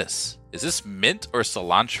 What is this? Is this mint or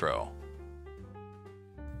cilantro?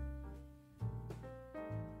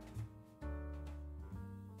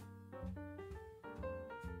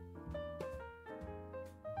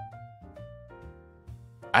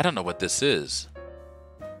 I don't know what this is.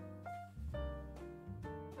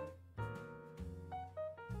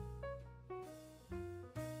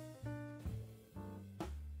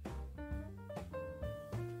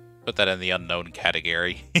 Put that in the unknown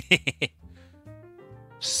category.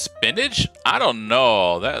 Spinach? I don't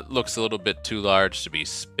know. That looks a little bit too large to be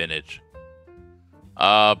spinach.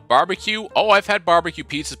 Barbecue? Oh, I've had barbecue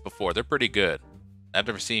pizzas before. They're pretty good. I've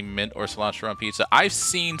never seen mint or cilantro on pizza. I've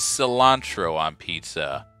seen cilantro on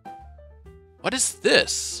pizza. What is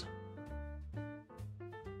this?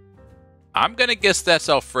 I'm gonna guess that's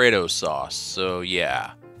Alfredo sauce, so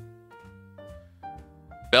yeah.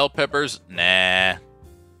 Bell peppers? Nah.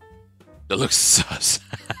 That looks sus.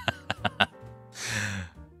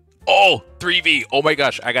 Oh, 3V. Oh my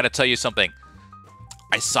gosh, I gotta tell you something.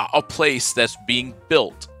 I saw a place that's being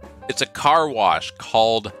built. It's a car wash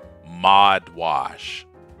called Mod Wash,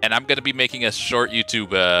 and I'm gonna be making a short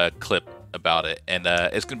YouTube clip about it, and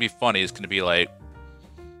it's gonna be funny. It's gonna be like,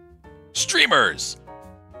 streamers,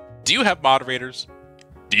 do you have moderators?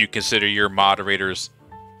 Do you consider your moderators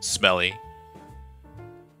smelly?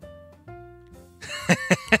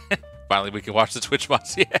 Finally, we can watch the Twitch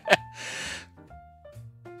mods. Yeah.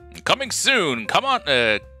 Coming soon. Come on.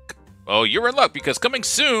 Oh, you're in luck because coming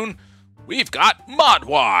soon, we've got Mod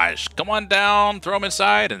Wash. Come on down, throw them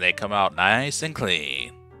inside, and they come out nice and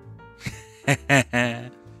clean. It's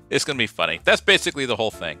going to be funny. That's basically the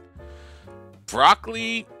whole thing.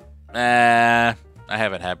 Broccoli? I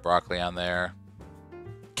haven't had broccoli on there.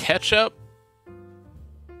 Ketchup?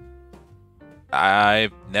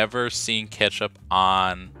 I've never seen ketchup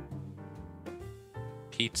on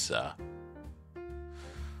pizza.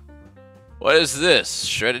 What is this?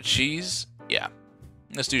 Shredded cheese? Yeah.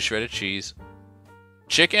 Let's do shredded cheese.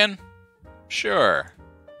 Chicken? Sure.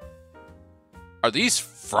 Are these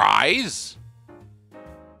fries?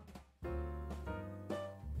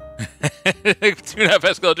 Do not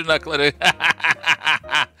Pascal, do not click.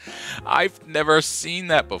 I've never seen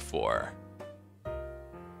that before.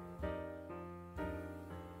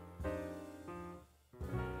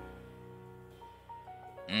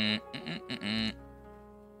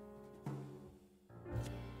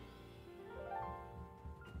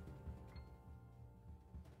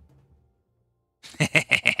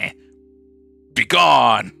 Be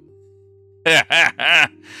gone!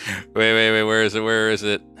 wait, where is it? Where is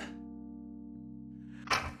it?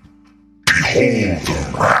 Behold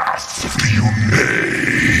the wrath of DarthUnmei!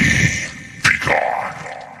 Be gone!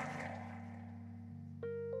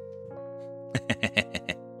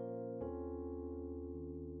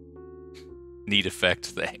 Neat effect,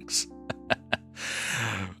 thanks.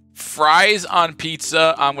 Fries on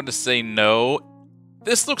pizza, I'm going to say no.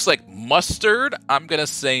 This looks like mustard. I'm going to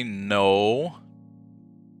say no.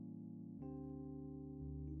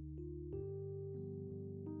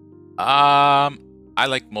 I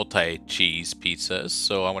like multi-cheese pizzas,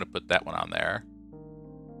 so I want to put that one on there.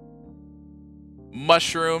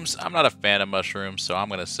 Mushrooms. I'm not a fan of mushrooms, so I'm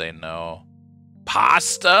going to say no.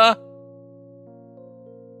 Pasta?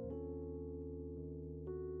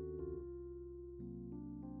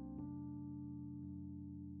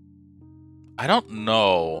 I don't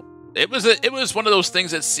know. It was one of those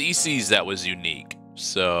things at CC's that was unique.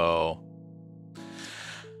 So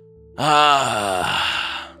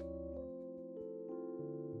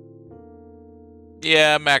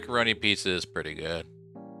yeah, macaroni pizza is pretty good.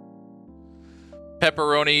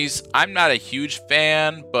 Pepperonis, I'm not a huge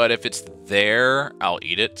fan, but if it's there, I'll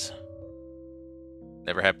eat it.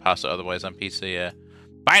 Never had pasta otherwise on pizza, yeah.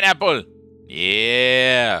 Pineapple!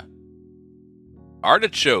 Yeah!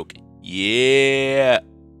 Artichoke! Yeah!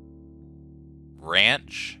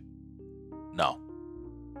 Ranch? No.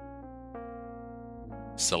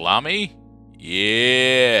 Salami?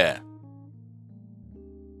 Yeah!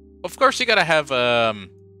 Of course you gotta have,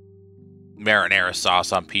 marinara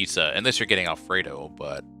sauce on pizza, unless you're getting Alfredo,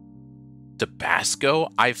 but Tabasco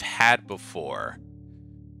I've had before,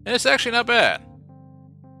 and it's actually not bad.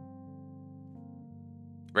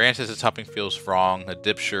 Ranch says the topping feels wrong. A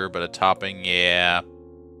dip, sure, but a topping, yeah.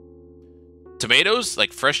 Tomatoes?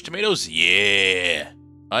 Like fresh tomatoes? Yeah.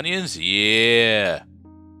 Onions? Yeah.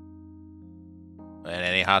 And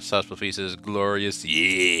any hot sauce with pizza is glorious?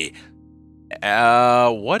 Yeah.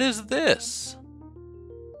 What is this?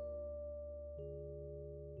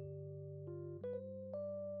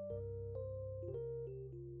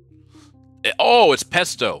 Oh, it's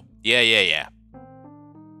pesto. Yeah, yeah, yeah.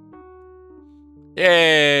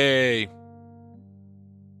 Yay!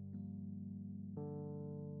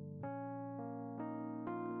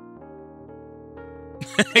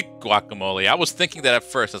 Guacamole. I was thinking that at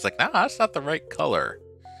first. I was like, nah, that's not the right color.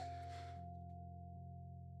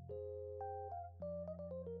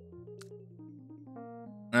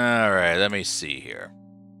 Alright, let me see here.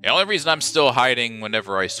 The only reason I'm still hiding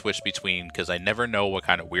whenever I switch between, because I never know what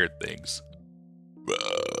kind of weird things.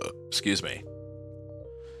 Excuse me.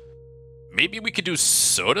 Maybe we could do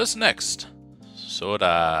sodas next.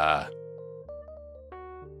 Soda.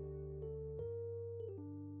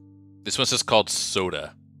 This one's just called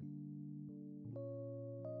soda.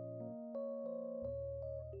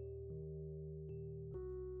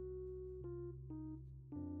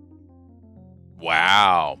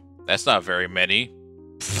 Wow. That's not very many.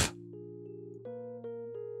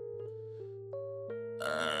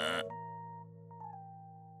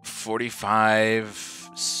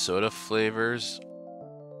 45 soda flavors.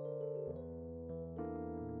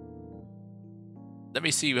 Let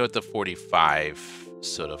me see what the 45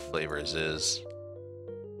 soda flavors is.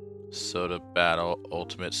 Soda Battle,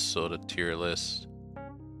 Ultimate Soda Tier List.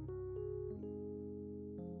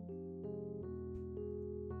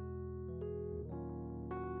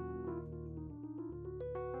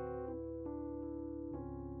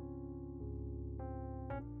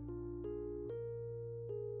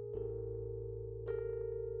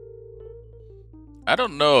 I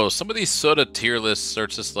don't know. Some of these soda tier lists are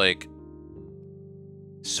just like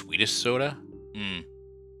Swedish soda?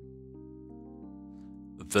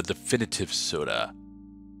 The definitive soda.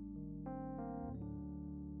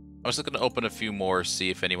 I was going to open a few more, see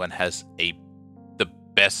if anyone has the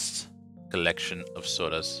best collection of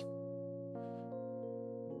sodas.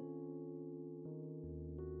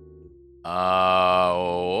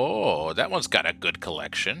 Oh, that one's got a good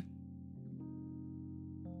collection.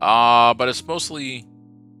 But it's mostly...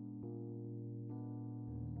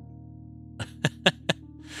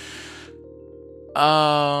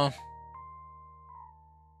 Uh,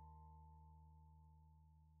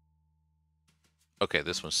 okay,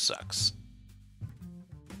 this one sucks.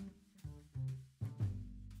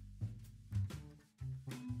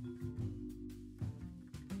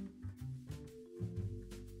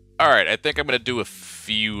 Alright, I think I'm gonna do a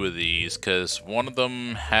few of these, because one of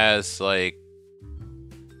them has, like...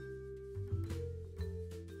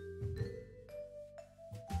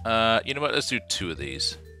 you know what? Let's do 2 of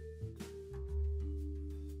these.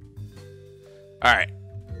 Alright.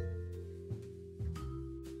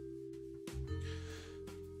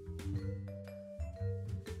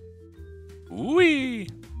 Wee.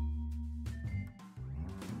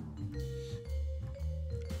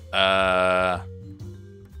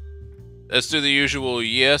 Let's do the usual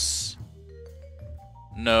yes,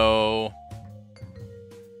 no,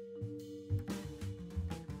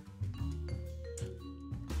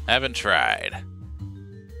 haven't tried.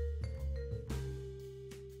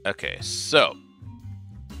 Okay, so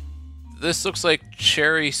this looks like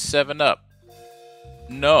cherry 7-Up.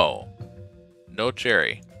 No, no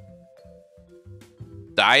cherry.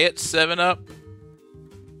 Diet 7-Up?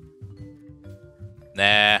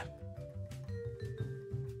 Nah.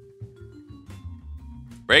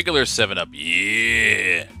 Regular 7-Up,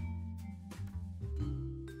 yeah.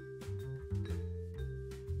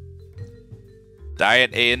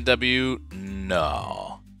 Diet A&W,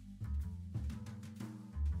 no.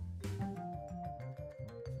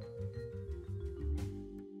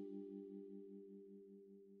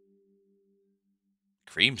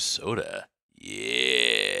 Cream soda,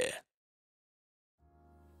 yeah.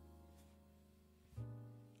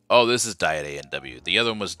 Oh, this is Diet A&W. The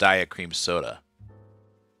other one was Diet Cream Soda.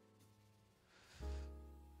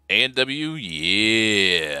 A&W,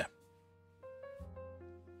 yeah.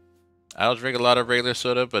 I don't drink a lot of regular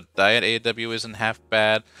soda, but Diet A&W isn't half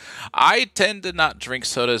bad. I tend to not drink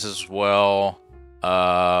sodas as well.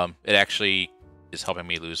 It actually is helping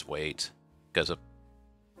me lose weight because of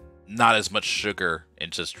not as much sugar in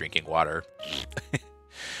just drinking water.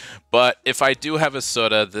 But if I do have a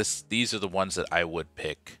soda, these are the ones that I would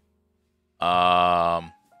pick.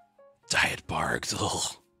 Diet Bargs.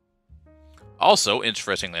 Ugh. Also,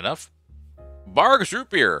 interestingly enough, Bargs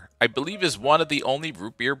Root Beer, I believe, is one of the only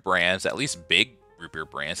root beer brands, at least big root beer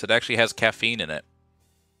brands, that actually has caffeine in it.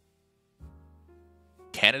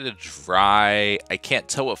 Canada Dry, I can't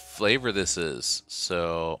tell what flavor this is,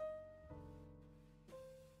 so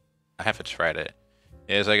I haven't tried it.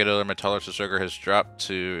 As I get older, my tolerance to sugar has dropped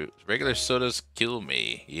to regular sodas kill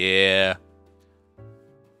me. Yeah.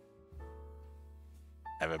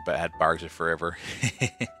 I haven't had Bargs in forever.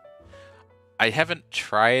 I haven't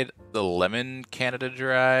tried the lemon Canada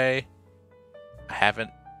Dry. I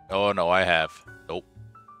haven't. Oh, no, I have. Nope.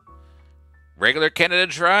 Regular Canada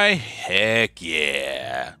Dry? Heck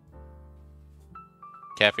yeah.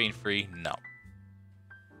 Caffeine free? No.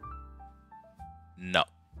 No.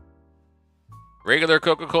 Regular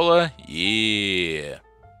Coca-Cola? Yeah.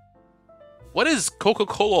 What is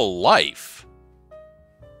Coca-Cola Life?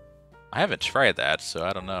 I haven't tried that, so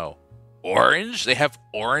I don't know. Orange? They have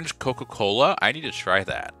orange Coca-Cola? I need to try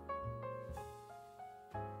that.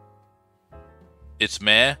 It's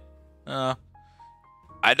meh. I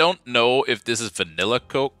don't know if this is vanilla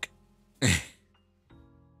Coke.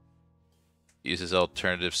 Uses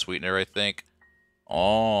alternative sweetener, I think.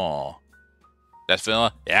 Oh. That's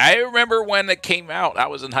vanilla? Yeah, I remember when it came out. I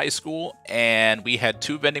was in high school, and we had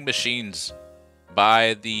 2 vending machines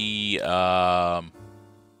by the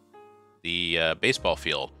baseball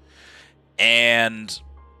field. And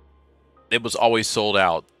it was always sold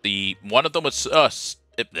out. One of them was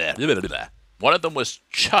one of them was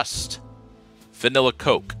just vanilla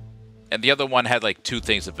Coke, and the other one had like 2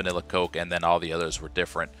 things of vanilla Coke, and then all the others were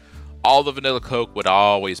different. All the vanilla Coke would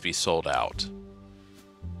always be sold out.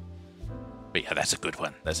 But yeah, that's a good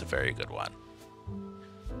one. That's a very good one.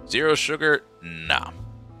 Zero sugar? Nah.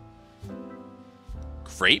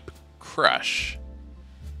 Grape Crush?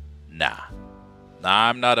 Nah. Nah,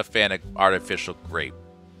 I'm not a fan of artificial grape.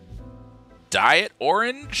 Diet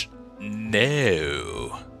Orange?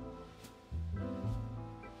 No.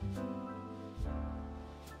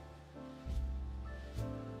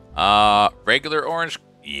 Regular orange?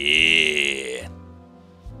 Yeah.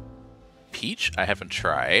 Peach? I haven't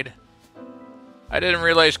tried. I didn't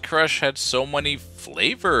realize Crush had so many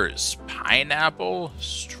flavors. Pineapple?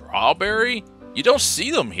 Strawberry? You don't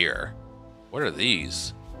see them here. What are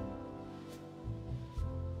these?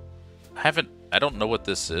 I don't know what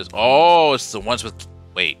this is. Oh, it's the ones with...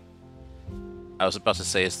 Wait. I was about to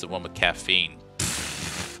say it's the one with caffeine.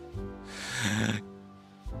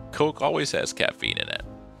 Coke always has caffeine in it.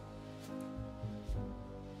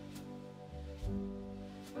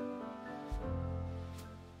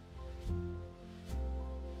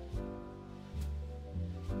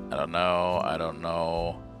 don't know. I don't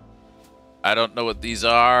know. I don't know what these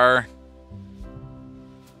are.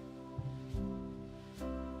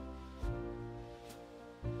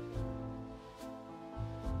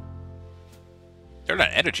 They're not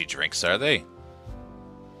energy drinks, are they?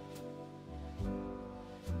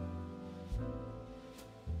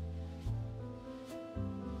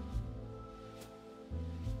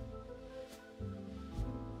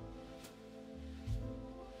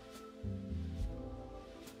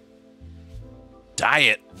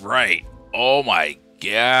 Diet right. Oh my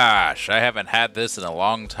gosh. I haven't had this in a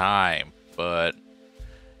long time, but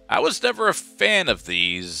I was never a fan of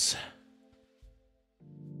these.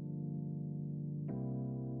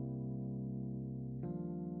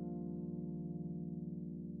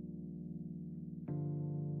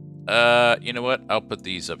 You know what? I'll put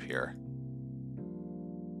these up here.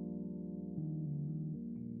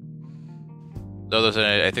 No, those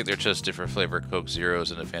are, I think they're just different flavor Coke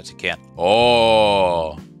Zeros in a fancy can.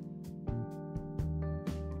 Oh!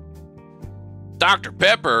 Dr.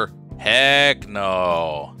 Pepper? Heck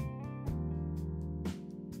no.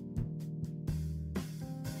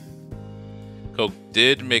 Coke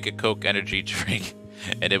did make a Coke energy drink,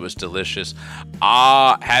 and it was delicious.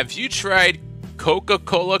 Have you tried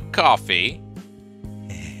Coca-Cola coffee?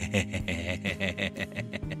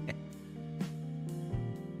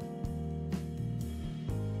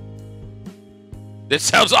 This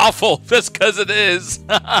sounds awful. That's because it is.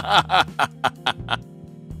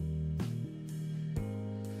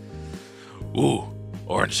 Ooh,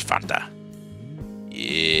 orange Fanta.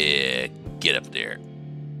 Yeah, get up there.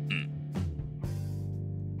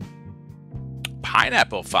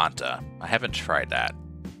 Pineapple Fanta. I haven't tried that.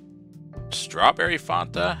 Strawberry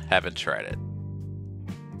Fanta. Haven't tried it.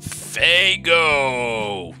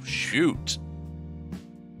 Fago. Shoot.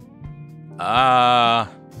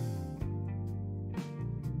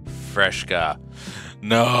 Freshka.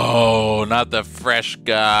 No, not the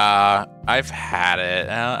Freshka. I've had it.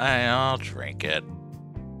 I'll drink it.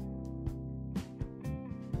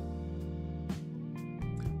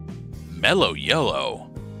 Mellow Yellow.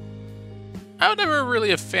 I was never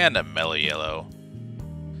really a fan of Mellow Yellow.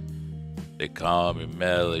 They call me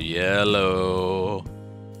Mellow Yellow.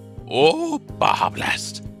 Oh, Baja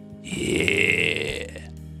Blast. Yeah.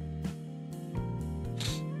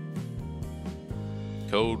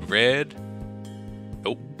 Code Red.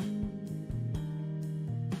 Nope.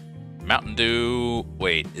 Mountain Dew.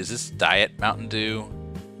 Wait, is this Diet Mountain Dew?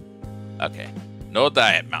 Okay. No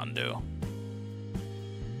Diet Mountain Dew.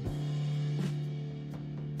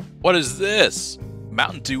 What is this?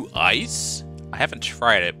 Mountain Dew Ice? I haven't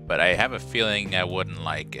tried it, but I have a feeling I wouldn't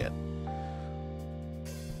like it.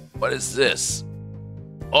 What is this?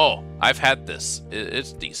 Oh, I've had this.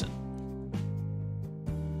 It's decent.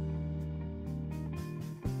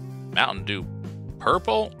 Mountain Dew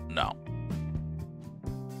Purple? No.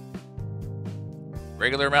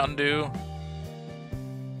 Regular Mountain Dew?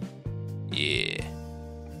 Yeah.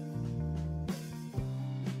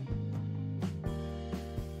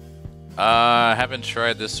 Haven't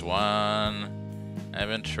tried this one.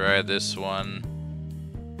 Haven't tried this one.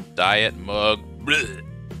 Diet Mug. Blech.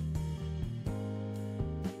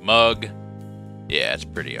 Mug. Yeah, it's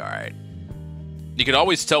pretty alright. You can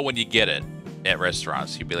always tell when you get it at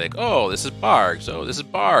restaurants. You'd be like, oh, this is Bargs. Oh, this is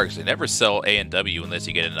Bargs. They never sell A&W unless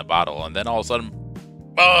you get it in a bottle. And then all of a sudden,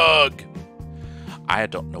 Mug! I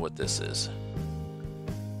don't know what this is.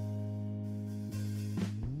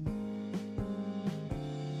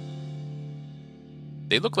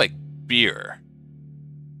 They look like beer.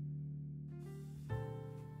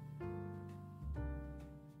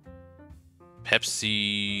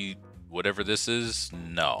 Pepsi, whatever this is?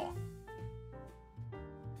 No.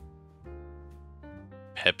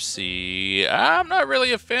 Pepsi. I'm not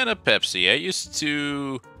really a fan of Pepsi. I used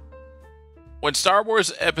to... When Star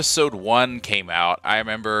Wars Episode 1 came out, I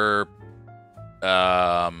remember...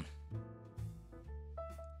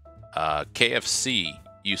 KFC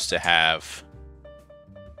used to have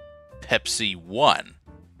Pepsi 1.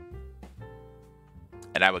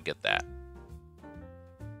 And I would get that.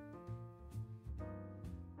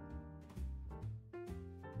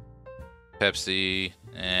 Pepsi,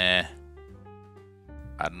 I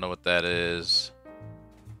don't know what that is.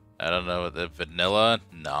 I don't know what the vanilla.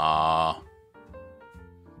 Nah.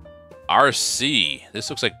 RC. This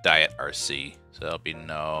looks like Diet RC, so that'll be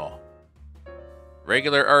no.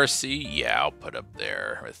 Regular RC, yeah, I'll put up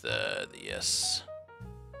there with the yes.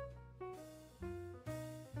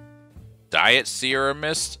 Diet Sierra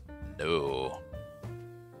Mist, no.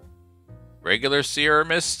 Regular Sierra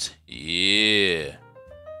Mist, yeah.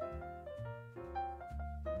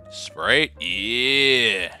 Sprite,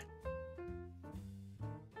 yeah.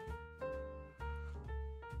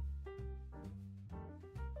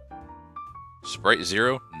 Sprite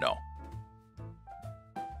Zero? No.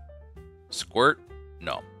 Squirt?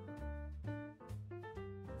 No.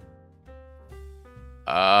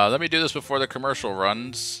 Let me do this before the commercial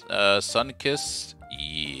runs. Sunkissed?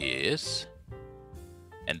 Yes.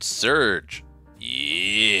 And Surge?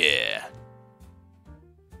 Yeah.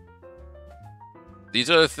 These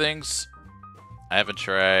other things I haven't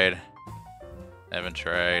tried.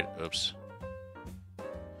 Oops.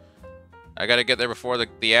 I gotta get there before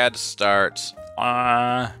the ad starts.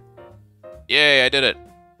 Yay, I did it.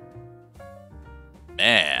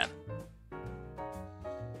 Man.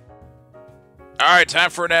 Alright, time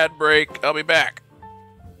for an ad break. I'll be back.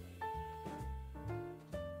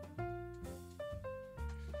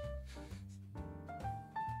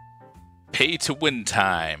 Pay to win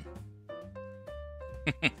time.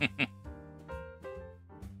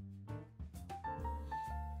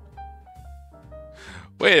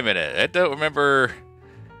 Wait a minute. I don't remember.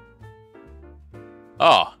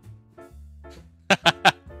 Oh.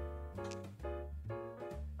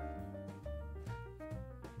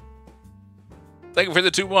 Thank you for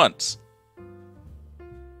the 2 months.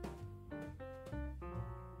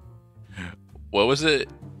 What was it?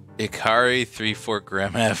 Ikari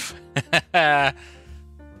 34GramF.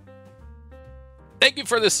 Thank you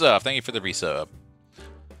for the sub. Thank you for the resub.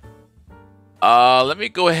 Let me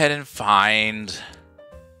go ahead and find.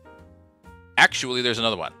 Actually, there's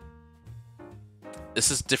another one.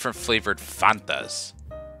 This is different flavored Fantas.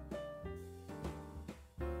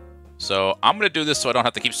 So I'm going to do this so I don't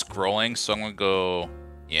have to keep scrolling. So I'm going to go,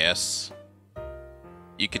 yes.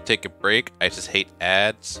 You could take a break. I just hate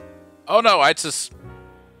ads. Oh no,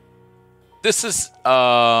 this is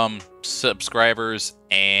subscribers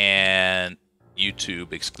and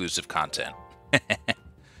YouTube exclusive content.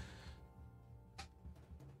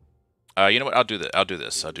 You know what? I'll do this.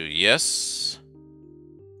 I'll do yes.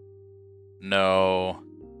 No.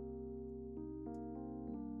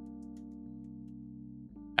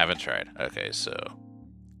 Haven't tried. Okay, so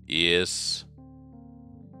yes.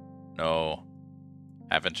 No.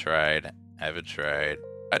 Haven't tried. I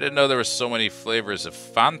didn't know there were so many flavors of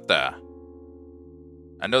Fanta.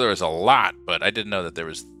 I know there was a lot, but I didn't know that there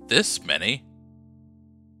was this many.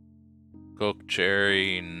 Coke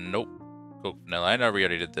cherry, nope. Coke vanilla, I know we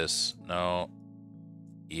already did this. No.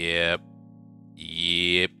 Yep.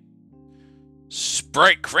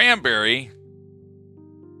 Sprite cranberry.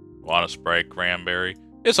 Want a Sprite cranberry?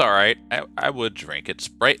 It's alright. I would drink it.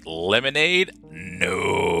 Sprite lemonade?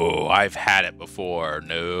 No. I've had it before.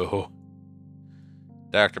 No.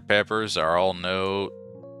 Dr. Peppers are all no.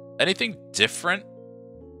 Anything different?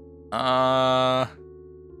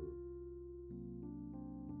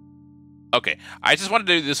 Okay, I just wanted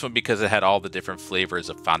to do this one because it had all the different flavors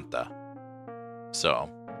of Fanta. So,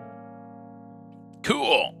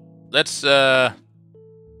 cool. Let's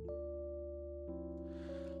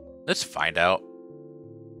find out.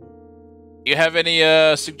 You have any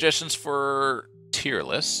suggestions for tier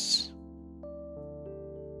lists?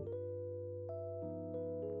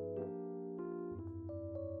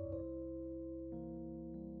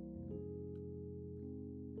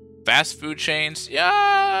 Fast food chains? Yeah,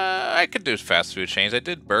 I could do fast food chains. I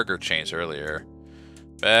did burger chains earlier.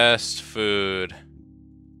 Fast food.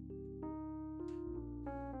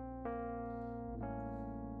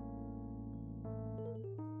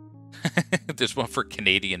 There's one for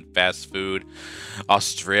Canadian fast food.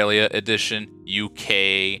 Australia edition.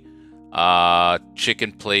 UK.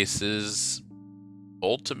 Chicken places.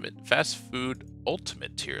 Ultimate. Fast food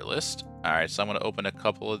ultimate tier list. Alright, so I'm going to open a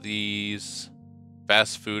couple of these.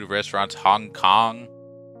 Fast food restaurants, Hong Kong.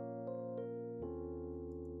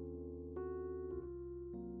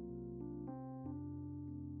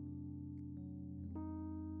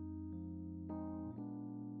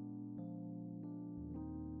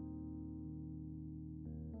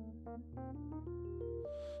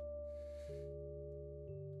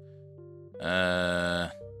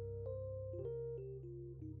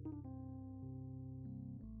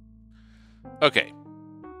 Okay.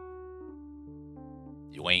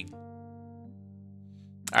 Wing.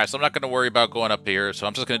 Alright, so I'm not going to worry about going up here, so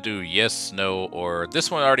I'm just going to do yes, no, or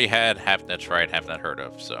this one I already had, have not tried, have not heard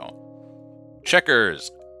of, so.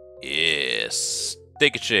 Checkers. Yes.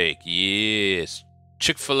 Steak and Shake. Yes.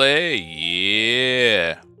 Chick-fil-A.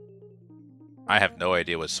 Yeah. I have no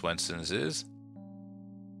idea what Swenson's is.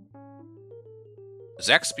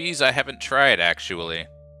 Zaxby's I haven't tried, actually.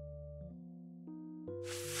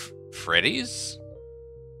 Freddy's?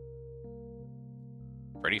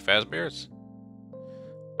 Freddy Fazbear's?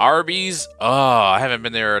 Arby's? Oh, I haven't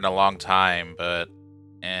been there in a long time, but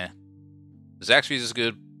eh. Zaxby's is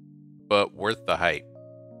good, but worth the hype.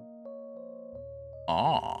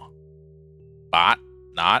 Aw. Bot.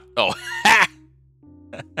 Not. Oh.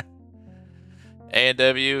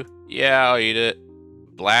 A&W. Yeah, I'll eat it.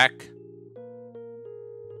 Black.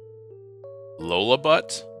 Lola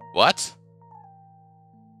Butt? What?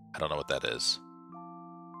 I don't know what that is.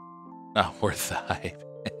 Not worth the hype.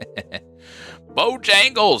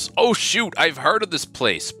 Bojangles! Oh shoot, I've heard of this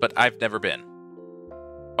place, but I've never been.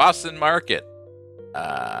 Boston Market. I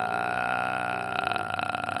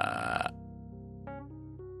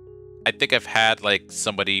think I've had like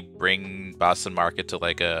somebody bring Boston Market to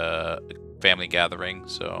like a family gathering,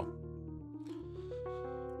 so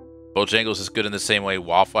Bojangles is good in the same way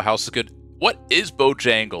Waffle House is good. What is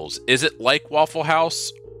Bojangles? Is it like Waffle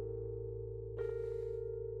House?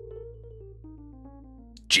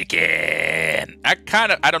 Chicken! I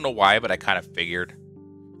don't know why, but I kind of figured.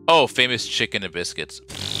 Oh, famous chicken and biscuits.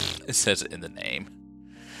 It says it in the name.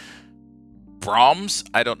 Brahms?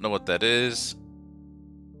 I don't know what that is.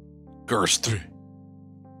 Gerst.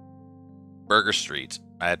 Burger Street.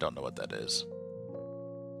 I don't know what that is.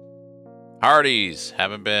 Hardee's.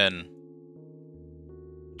 Haven't been.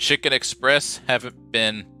 Chicken Express. Haven't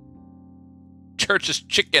been. Church's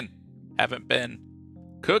Chicken. Haven't been.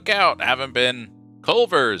 Cookout. Haven't been.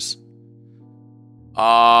 Culver's.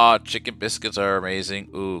 Chicken biscuits are amazing.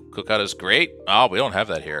 Ooh, Cookout is great. Oh, we don't have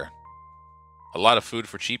that here. A lot of food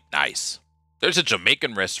for cheap. Nice. There's a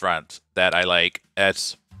Jamaican restaurant that I like.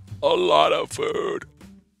 That's a lot of food.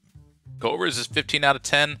 Culver's is 15 out of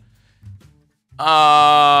 10.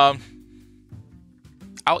 I'll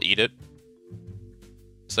eat it.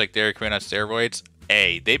 It's like Dairy Queen on steroids.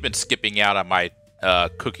 Hey, they've been skipping out on my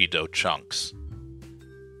cookie dough chunks.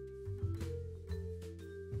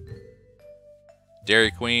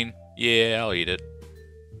 Dairy Queen, yeah, I'll eat it.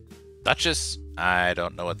 Duchess, I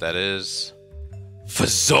don't know what that is.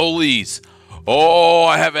 Fazoli's. Oh,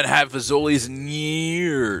 I haven't had Fazoli's in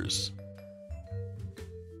years.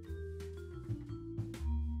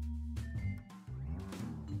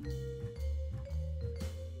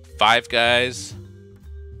 Five Guys.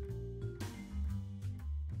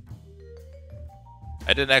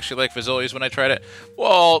 I didn't actually like Fazoli's when I tried it.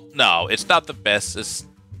 Well, no, it's not the best. It's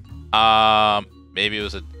maybe it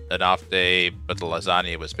was an off day, but the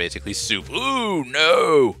lasagna was basically soup. Ooh,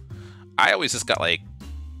 no! I always just got like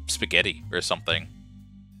spaghetti or something.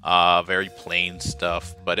 Very plain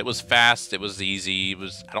stuff, but it was fast. It was easy.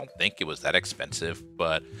 I don't think it was that expensive,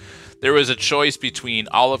 but there was a choice between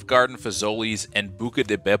Olive Garden, Fazoli's, and Buca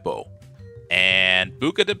de Beppo, and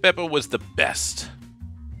Buca de Beppo was the best.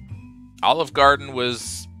 Olive Garden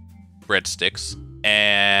was breadsticks,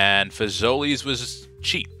 and Fazoli's was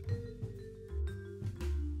cheap.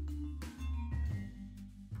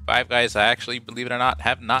 Five Guys, I actually, believe it or not,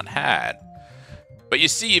 have not had. But you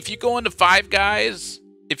see, if you go into Five Guys,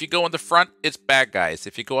 if you go in the front, it's bad guys.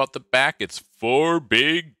 If you go out the back, it's for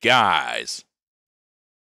big guys.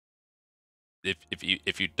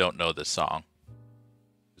 If you don't know this song,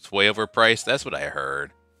 it's way overpriced. That's what I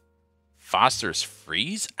heard. Foster's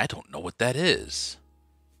Freeze? I don't know what that is.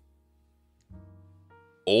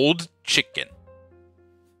 Old chicken.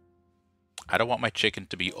 I don't want my chicken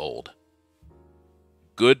to be old.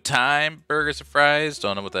 Good Time Burgers and Fries.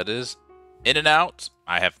 Don't know what that is. In-N-Out.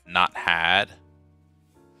 I have not had.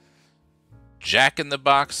 Jack in the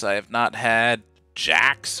Box. I have not had.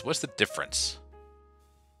 Jack's. What's the difference?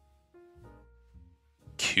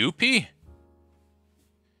 Kewpie?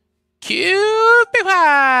 Kewpie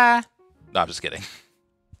pie. No, I'm just kidding.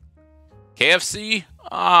 KFC?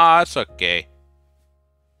 Ah, it's okay.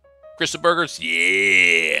 Crystal Burgers?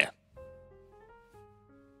 Yeah.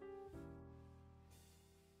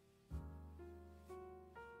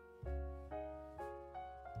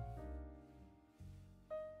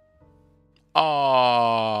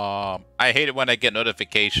 I hate it when I get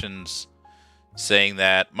notifications saying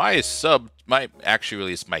that actually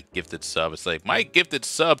released my gifted sub. It's like, my gifted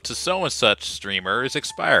sub to so-and-such streamer is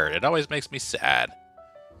expired. It always makes me sad.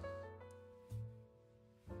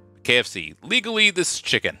 KFC. Legally, this is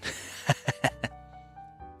chicken.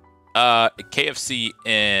 KFC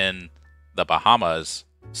in the Bahamas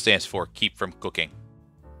stands for Keep From Cooking.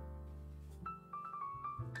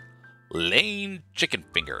 Lane Chicken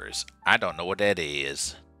Fingers. I don't know what that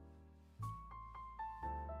is.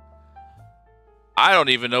 I don't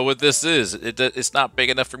even know what this is. It's not big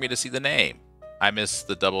enough for me to see the name. I miss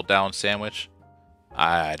the Double Down sandwich.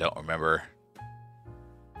 I don't remember.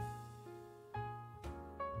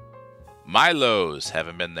 Milo's.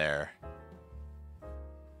 Haven't been there.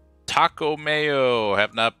 Taco Mayo.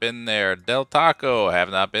 Have not been there. Del Taco.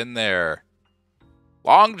 Have not been there.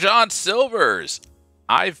 Long John Silver's.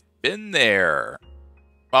 I've been there.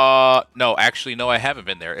 No, actually, no, I haven't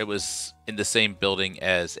been there. It was in the same building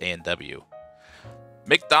as A&W.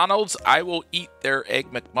 McDonald's, I will eat their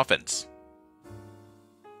Egg McMuffins.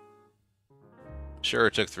 Sure,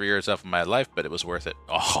 it took 3 years off of my life, but it was worth it.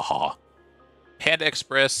 Oh, Panda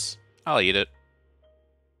Express, I'll eat it.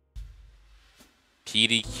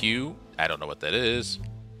 PDQ, I don't know what that is.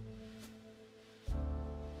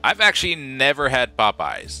 I've actually never had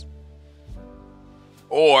Popeyes.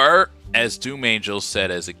 Or, as Doom Angel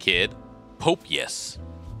said as a kid, Pope yes.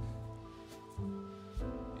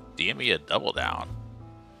 DM me a double down.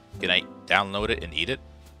 Can I download it and eat it?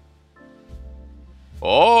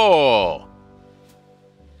 Oh!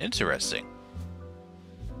 Interesting.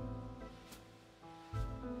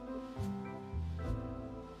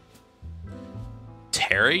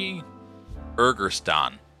 Terry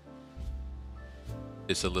Ergerston.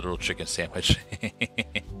 It's a literal chicken sandwich.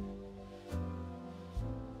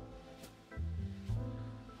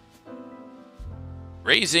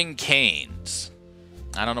 Raising Cane's.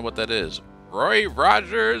 I don't know what that is. Roy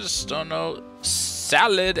Rogers. Don't know.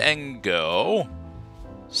 Salad and Go.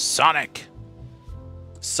 Sonic.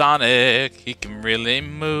 Sonic. He can really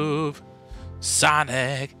move.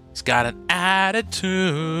 Sonic. He's got an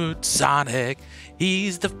attitude. Sonic.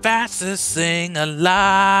 He's the fastest thing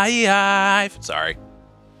alive. Sorry.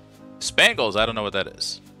 Spangles. I don't know what that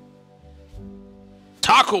is.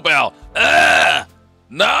 Taco Bell. Ugh!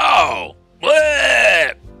 No!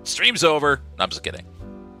 Bleh! Stream's over. No, I'm just kidding.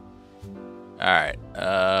 Alright.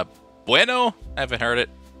 Bueno? I haven't heard it.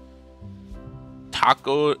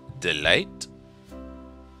 Taco Delight?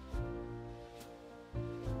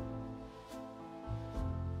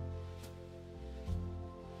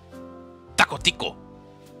 Taco Tico.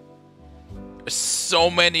 There's so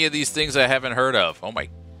many of these things I haven't heard of. Oh my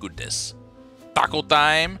goodness. Taco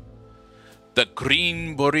Time. The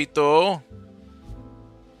Green Burrito.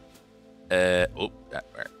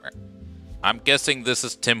 I'm guessing this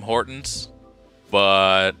is Tim Hortons,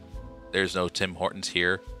 but there's no Tim Hortons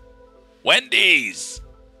here. Wendy's!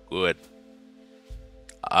 Good.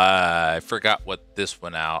 I forgot what this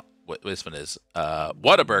one is.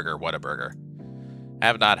 Whataburger. Whataburger.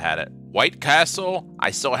 Have not had it. White Castle.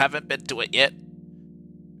 I still haven't been to it yet.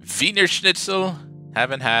 Wiener Schnitzel.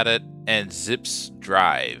 Haven't had it. And Zips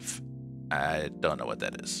Drive. I don't know what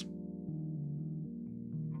that is.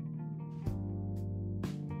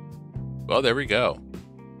 Well, there we go.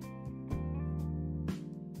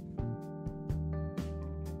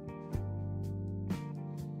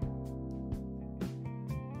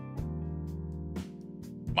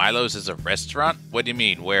 Milo's is a restaurant? What do you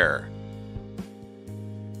mean? Where?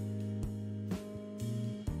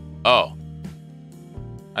 Oh.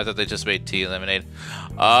 I thought they just made tea lemonade.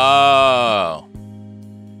 Oh.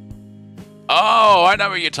 Oh, I know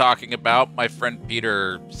what you're talking about. My friend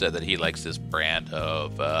Peter said that he likes this brand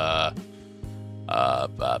of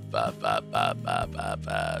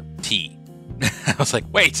tea. I was like,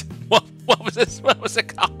 wait, what was this? What was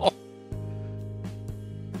it called?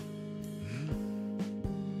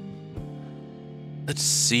 Let's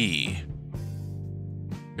see.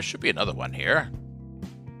 There should be another one here.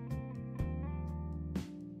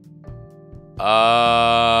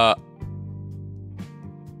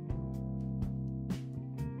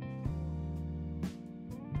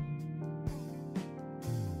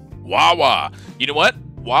 Wawa. You know what?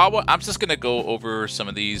 Wawa. I'm just gonna go over some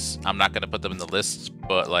of these. I'm not gonna put them in the lists,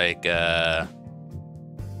 but like, yeah.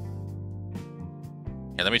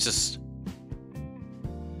 Let me just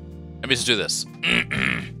do this.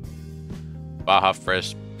 Baja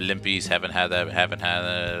Fresh Blimpies. Haven't had that. Haven't had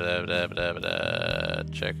that.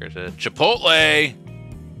 Checkers. Chipotle.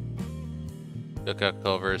 Cookout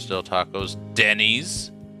Culver's, Del Tacos.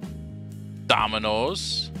 Denny's.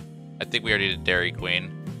 Domino's. I think we already did Dairy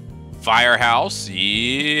Queen. Firehouse,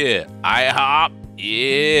 yeah. IHOP,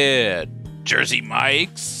 yeah. Jersey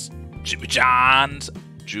Mike's, Jimmy John's,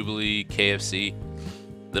 Jubilee, KFC,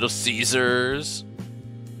 Little Caesars.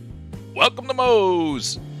 Welcome to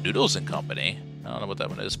Moe's, Noodles and Company. I don't know what that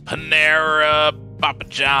one is. Panera, Papa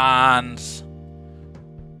John's.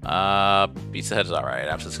 Pizza Hut is alright.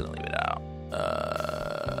 I'm just gonna leave it out.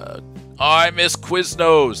 I miss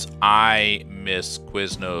Quiznos. I miss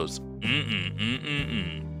Quiznos.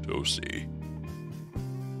 Toasty.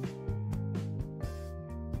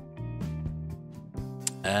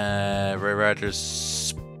 Ray Rogers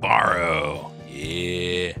Sparrow.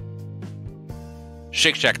 Yeah.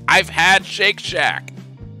 Shake Shack. I've had Shake Shack.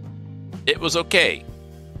 It was okay.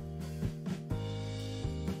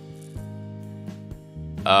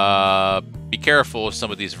 Be careful with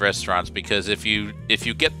some of these restaurants because if you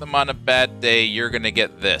get them on a bad day, you're gonna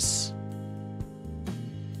get this.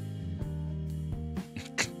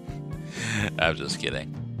 I'm just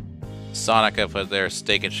kidding. Sonic I put there,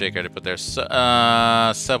 Steak and Shake I put there.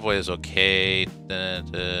 Subway is okay.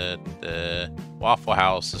 Waffle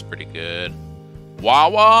House is pretty good.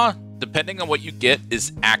 Wawa, depending on what you get,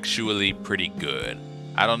 is actually pretty good.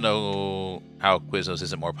 I don't know how Quiznos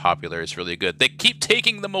isn't more popular. It's really good. They keep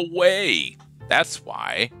taking them away. That's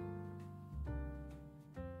why.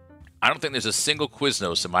 I don't think there's a single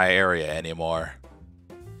Quiznos in my area anymore.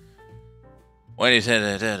 When he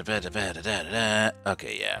said,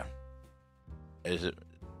 okay, yeah. Is it?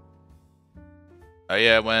 Oh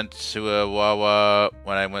yeah, I went to a Wawa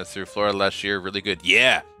when I went through Florida last year. Really good.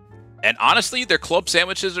 Yeah. And honestly, their club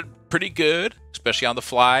sandwiches are pretty good, especially on the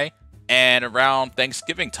fly. And around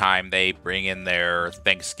Thanksgiving time, they bring in their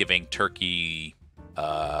Thanksgiving turkey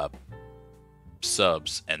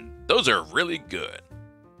subs, and those are really good.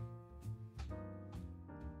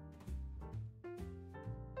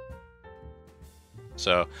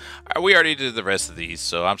 So we already did the rest of these,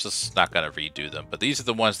 so I'm just not going to redo them. But these are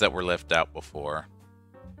the ones that were left out before.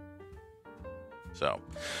 So,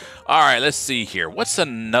 all right, let's see here. What's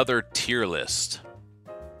another tier list?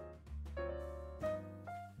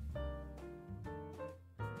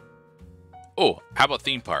 Oh, how about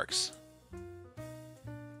theme parks?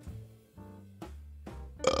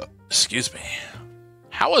 Excuse me.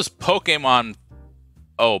 How is Pokemon...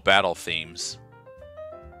 Oh, battle themes.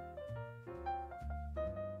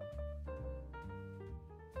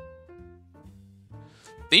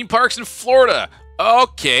 Theme parks in Florida.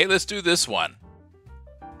 Okay, let's do this one.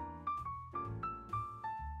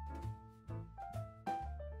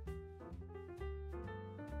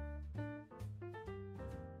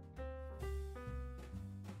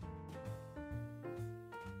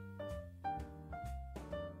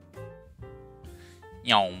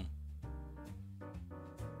 Yum.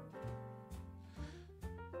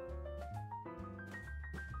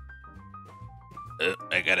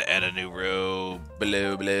 I gotta add a new row.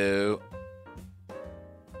 Blue.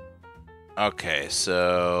 Okay,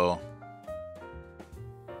 so...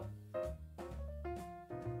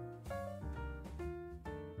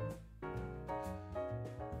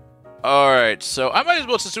 Alright, so I might as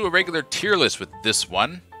well just do a regular tier list with this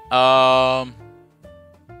one.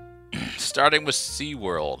 Starting with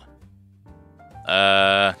SeaWorld.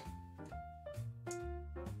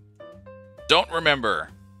 Don't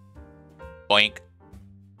remember. Boink.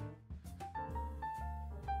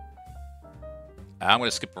 I'm going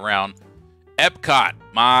to skip around. Epcot,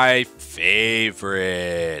 my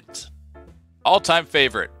favorite. All-time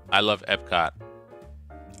favorite. I love Epcot.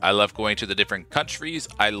 I love going to the different countries.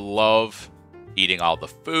 I love eating all the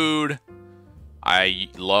food. I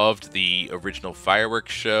loved the original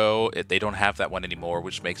fireworks show. They don't have that one anymore,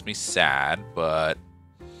 which makes me sad, but...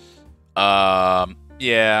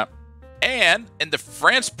 yeah. And in the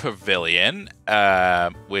France Pavilion,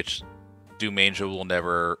 which... Doom Angel will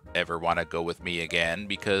never ever want to go with me again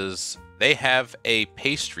because they have a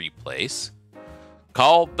pastry place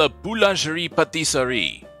called the Boulangerie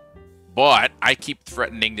Patisserie. But I keep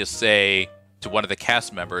threatening to say to one of the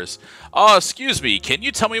cast members, "Oh, excuse me, can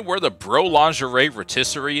you tell me where the Bro Lingerie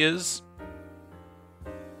Rotisserie is?"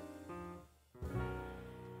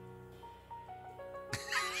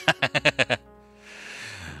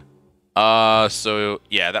 So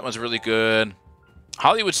yeah, that one's really good.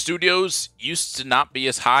 Hollywood Studios used to not be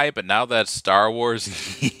as high, but now that Star Wars,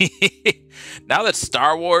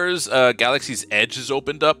 Galaxy's Edge has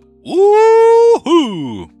opened up,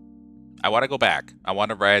 woohoo! I want to go back. I want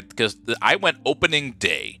to ride because I went opening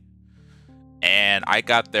day, and I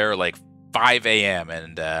got there like 5 a.m.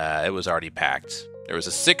 and it was already packed. There was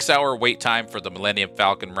a 6-hour wait time for the Millennium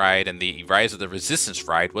Falcon ride, and the Rise of the Resistance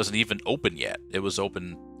ride wasn't even open yet. It was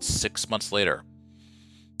open 6 months later,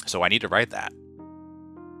 so I need to ride that.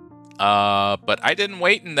 But I didn't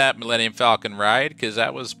wait in that Millennium Falcon ride because I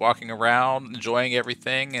was walking around enjoying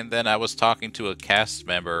everything, and then I was talking to a cast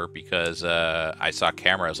member because I saw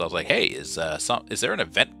cameras. I was like, "Hey, is there an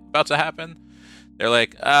event about to happen?" They're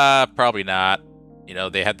like, probably not. You know,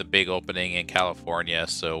 they had the big opening in California,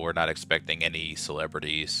 so we're not expecting any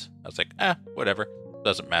celebrities." I was like, whatever,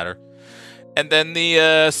 doesn't matter. And then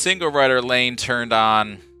the single rider lane turned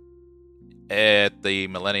on at the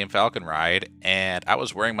Millennium Falcon ride, and I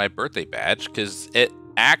was wearing my birthday badge because it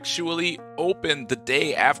actually opened the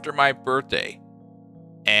day after my birthday.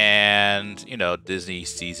 And, you know, Disney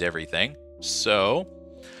sees everything. So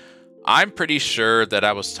I'm pretty sure that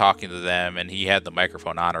I was talking to them and he had the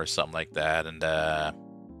microphone on or something like that, and the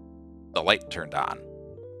light turned on.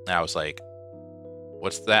 And I was like,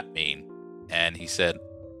 "What's that mean?" And he said,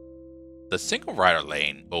 "The single rider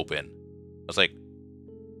lane opened." I was like,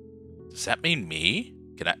 "Does that mean me?"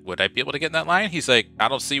 would I be able to get in that line? He's like, I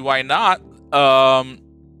don't see why not.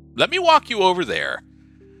 Let me walk you over there.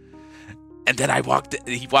 And then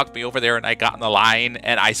he walked me over there and I got in the line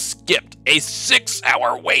and I skipped a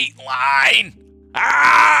 6-hour wait line.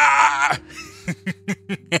 Ah!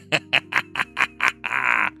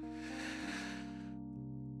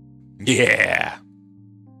 Yeah.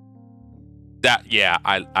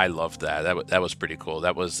 I loved that. That was pretty cool.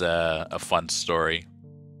 That was a fun story.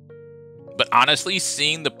 But honestly,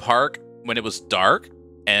 seeing the park when it was dark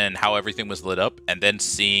and how everything was lit up, and then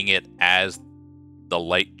seeing it as the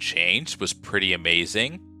light changed was pretty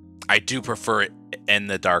amazing. I do prefer it in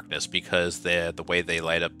the darkness because the way they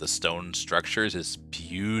light up the stone structures is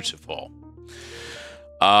beautiful.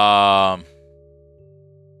 Yeah.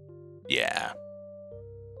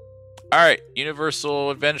 All right,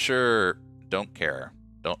 Universal Adventure. Don't care.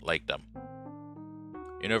 Don't like them.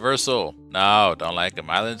 Universal. No, don't like them.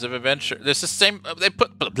 Islands of Adventure. This is the same. They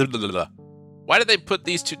put. Blah, blah, blah, blah. Why did they put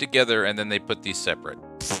these two together and then they put these separate?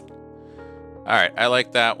 All right, I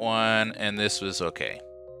like that one, and this was okay.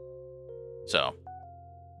 So,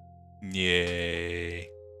 yay.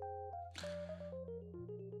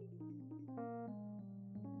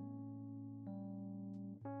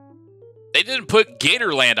 They didn't put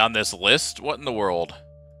Gatorland on this list. What in the world?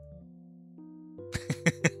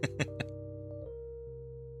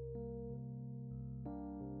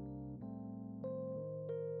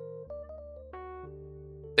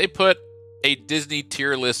 They put a Disney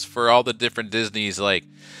tier list for all the different Disneys, like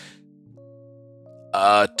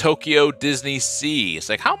Tokyo Disney Sea. It's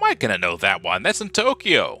like, how am I gonna know that one? That's in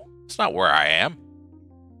Tokyo. It's not where I am.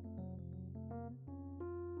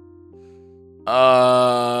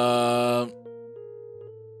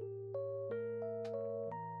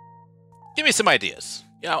 Give me some ideas.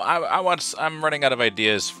 Yeah, I'm running out of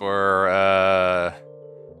ideas for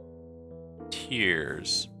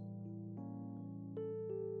tiers.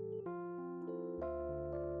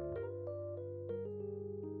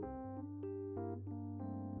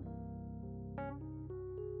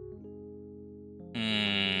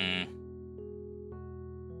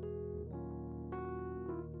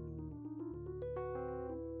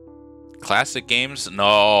 Classic games?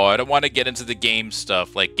 No, I don't want to get into the game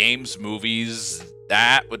stuff. Like games, movies,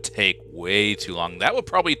 that would take way too long. That would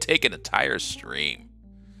probably take an entire stream.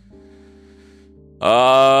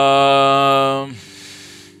 Oh,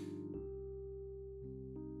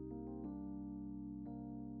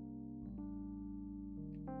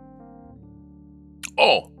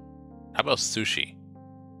 how about sushi?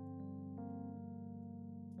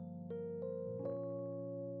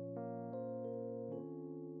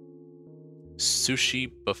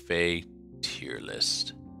 Sushi buffet tier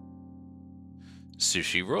list.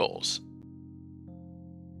 Sushi rolls.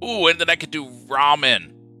 Ooh, and then I could do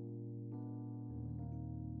ramen.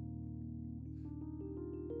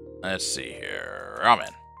 Let's see here.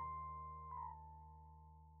 Ramen.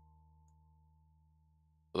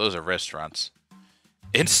 Those are restaurants.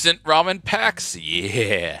 Instant ramen packs?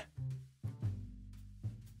 Yeah.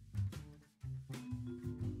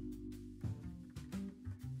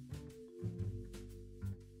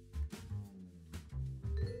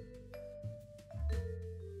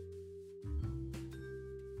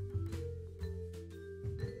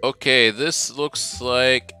 Okay, this looks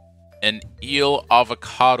like an eel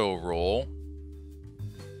avocado roll.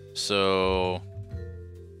 So,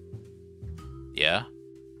 yeah.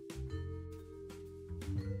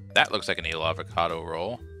 That looks like an eel avocado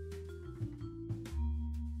roll.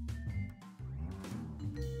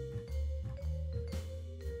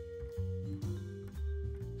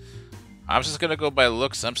 I'm just gonna go by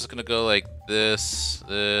looks. I'm just gonna go like this.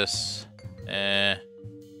 I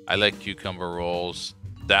like cucumber rolls.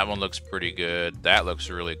 That one looks pretty good. That looks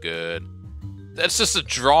really good. That's just a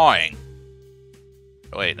drawing.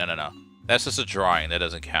 Oh, wait, no. That's just a drawing. That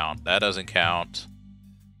doesn't count. That doesn't count.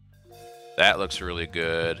 That looks really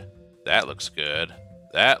good. That looks good.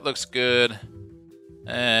 That looks good.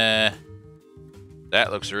 That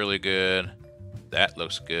looks really good. That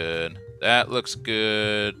looks good. That looks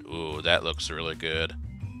good. Ooh, that looks really good.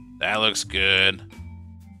 That looks good.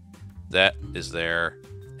 That is there.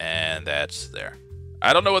 And that's there.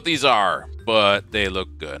 I don't know what these are, but they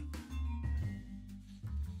look good.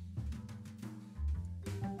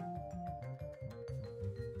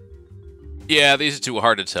 Yeah, these are too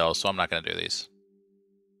hard to tell, so I'm not going to do these.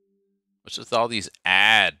 What's with all these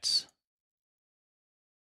ads?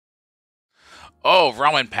 Oh,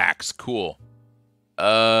 ramen packs. Cool.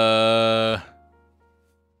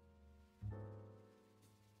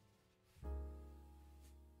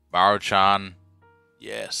 Maruchan.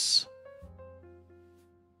 Yes.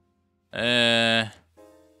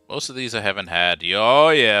 Most of these I haven't had. Oh,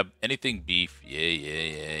 yeah. Anything beef.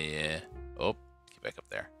 Yeah. Oh, get back up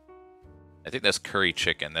there. I think that's curry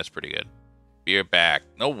chicken. That's pretty good. Be back.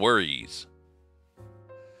 No worries.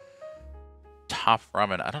 Top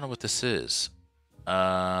ramen. I don't know what this is.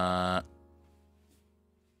 Don't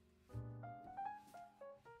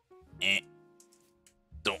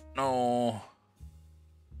know.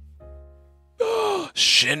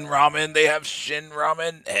 Shin ramen. They have Shin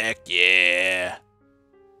ramen. Heck yeah.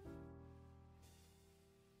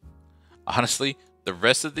 Honestly, the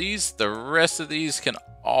rest of these can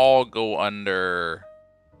all go under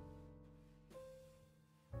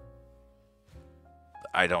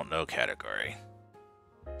I don't know category.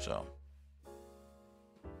 So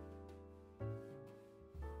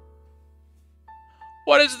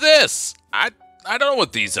what is this? I don't know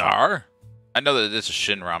what these are. I know that this is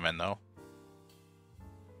Shin ramen though.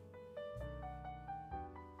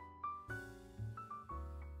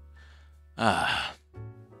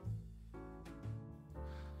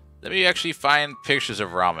 Let me actually find pictures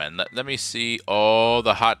of ramen. Let me see. Oh,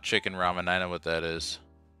 the hot chicken ramen. I know what that is.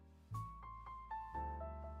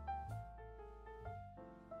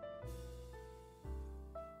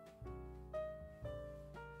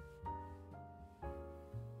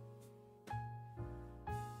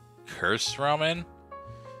 Curse ramen?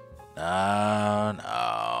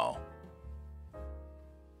 No.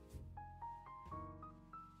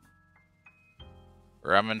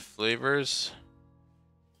 Ramen flavors?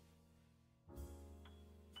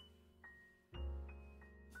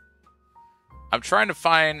 I'm trying to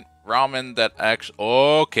find ramen that actually...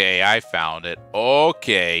 Okay, I found it.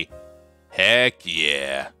 Okay. Heck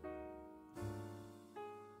yeah.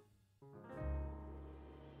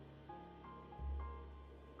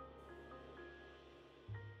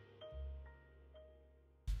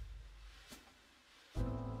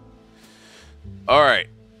 Alright.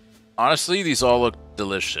 Honestly, these all look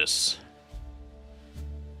delicious.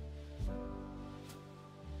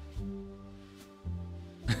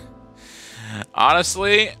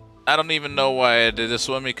 Honestly, I don't even know why I did this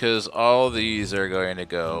one because all these are going to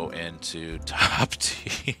go into top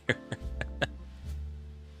tier.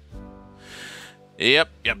 Yep.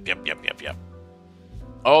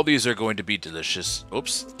 All these are going to be delicious.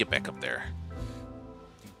 Oops, get back up there.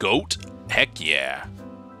 Goat? Heck yeah.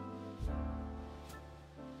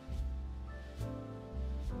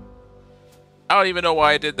 I don't even know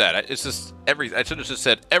why I did that. It's just I should have just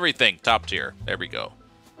said everything top tier. There we go.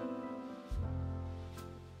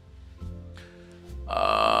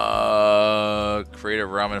 Create a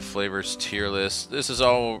ramen flavors tier list. This is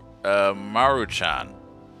all Maruchan.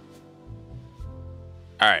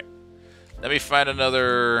 All right. Let me find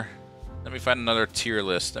another tier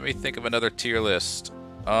list. Let me think of another tier list.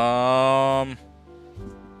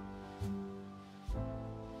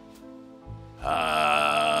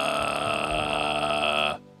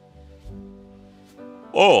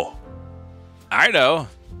 Oh, I know.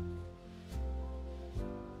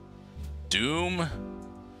 Doom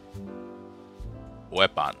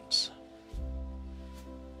weapons.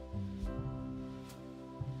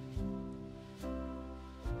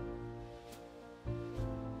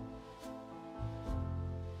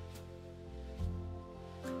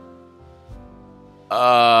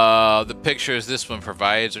 The pictures this one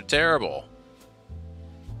provides are terrible.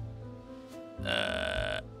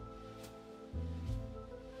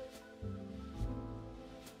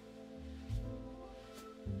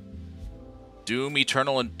 Doom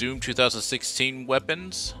Eternal and Doom 2016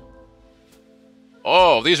 weapons.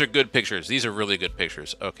 Oh, these are good pictures. These are really good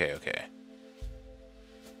pictures. Okay.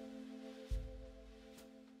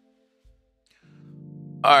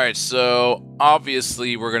 Alright, so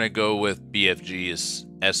obviously we're going to go with BFG's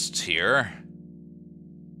S tier.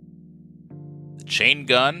 The chain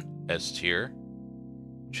gun, S tier.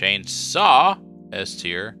 Chainsaw, S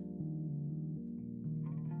tier.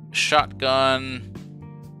 Shotgun,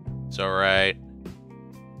 it's alright.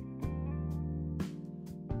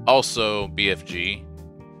 Also BFG,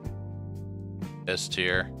 S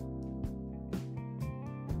tier.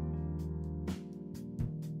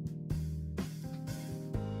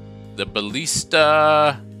 The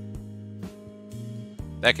ballista,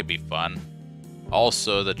 that could be fun.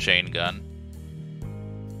 Also the chain gun.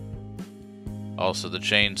 Also the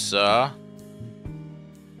chainsaw.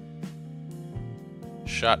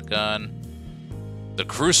 Shotgun. The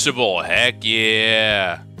crucible, heck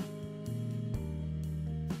yeah.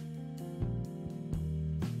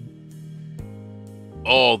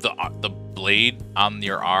 Oh, the blade on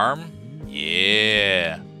your arm?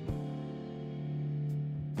 Yeah.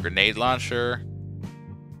 Grenade launcher.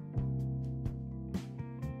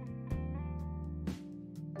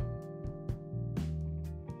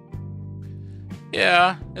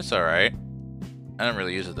 Yeah, it's alright. I don't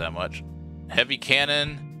really use it that much. Heavy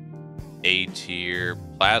cannon, A tier.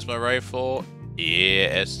 Plasma rifle, yeah.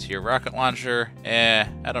 S tier. Rocket launcher, I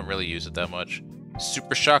don't really use it that much.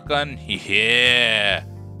 Super shotgun, yeah.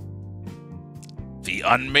 The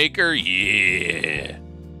Unmaker, yeah.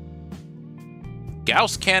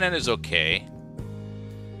 Gauss cannon is okay.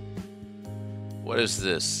 What is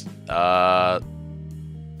this? The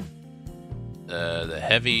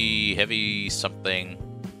heavy something.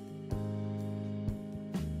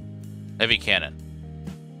 Heavy cannon.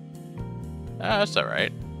 That's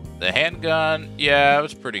alright. The handgun, yeah, it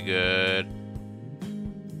was pretty good.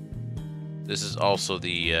 This is also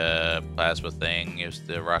the plasma thing. It was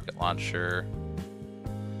the rocket launcher.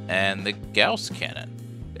 And the Gauss cannon.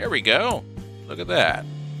 There we go. Look at that.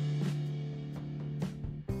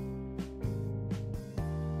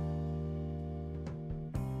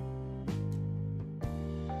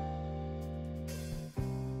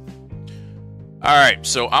 Alright,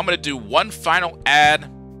 so I'm going to do one final ad.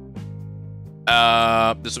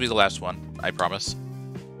 This will be the last one, I promise.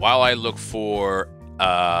 While I look for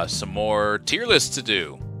some more tier lists to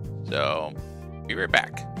do. So, be right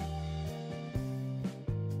back.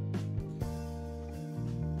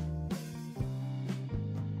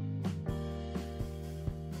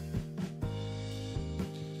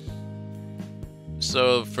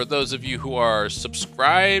 So, for those of you who are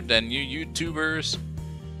subscribed and you YouTubers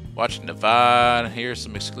watching the VOD, here's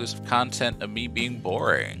some exclusive content of me being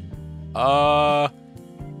boring. I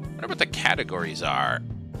wonder what the categories are.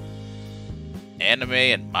 Anime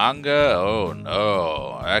and manga? Oh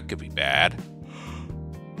no, that could be bad.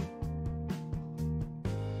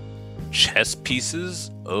 Chess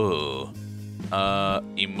pieces? Oh.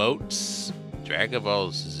 Emotes, Dragon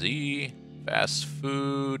Ball Z, fast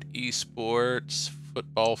food, esports,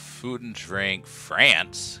 football, food and drink,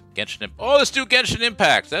 France, Genshin Impact. Oh, let's do Genshin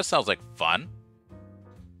Impact. That sounds like fun.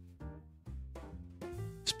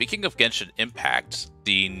 Speaking of Genshin Impact,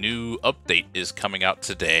 the new update is coming out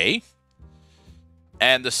today.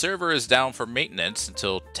 And the server is down for maintenance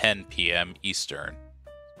until 10 p.m. Eastern.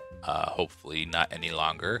 Hopefully not any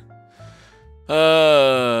longer.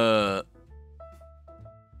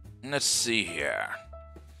 Let's see here.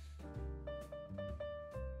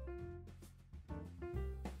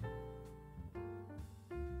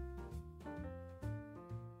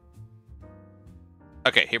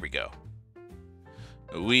 Okay, here we go.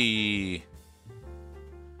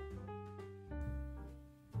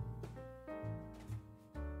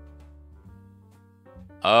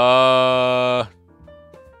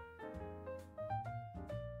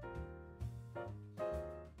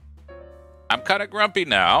 I'm kind of grumpy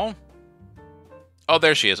now. Oh,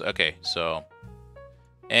 there she is. Okay, so...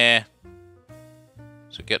 So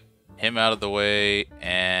get him out of the way,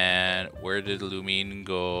 and where did Lumine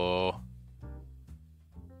go?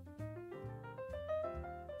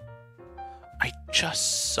 I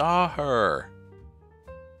just saw her.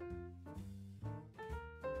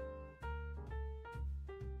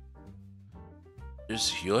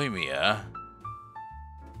 There's Yoimiya.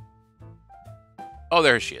 Oh,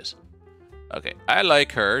 there she is. Okay, I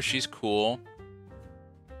like her. She's cool.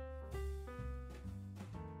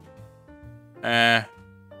 Cat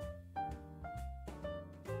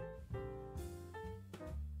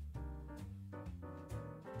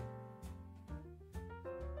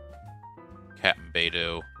and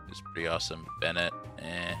Beto is pretty awesome. Bennett,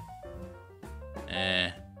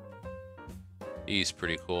 he's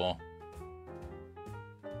pretty cool.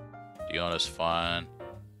 Diona's fun.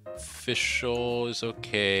 Official is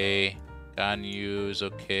okay. Ganyu is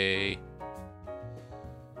okay.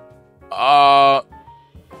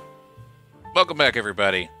 Welcome back,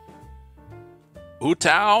 everybody.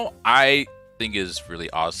 Utao, I think is really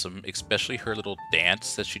awesome, especially her little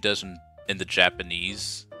dance that she does in the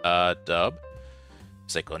Japanese dub.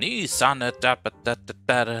 It's like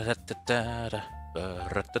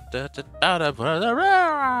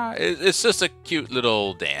it's just a cute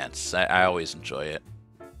little dance. I always enjoy it.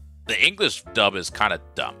 The English dub is kind of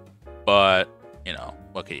dumb, but you know,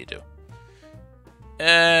 what can you do?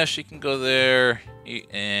 She can go there.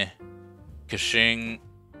 Kashing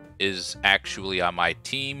is actually on my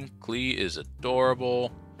team. Klee is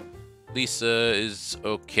adorable. Lisa is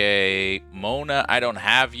okay. Mona I don't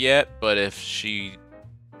have yet, but if she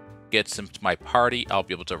gets into my party, I'll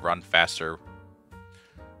be able to run faster.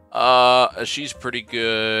 She's pretty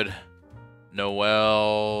good.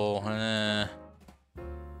 Noelle,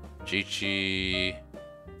 Chi-Chi,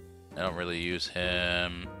 I don't really use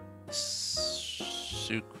him.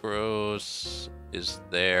 Sucrose is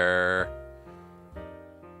there.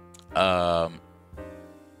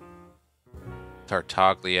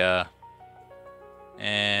 Tartaglia.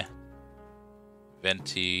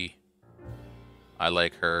 Venti. I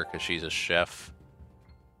like her because she's a chef.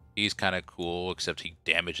 He's kind of cool, except he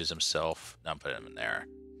damages himself. No, I'm putting him in there.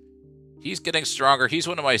 He's getting stronger. He's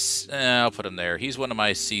one of my... I'll put him there. He's one of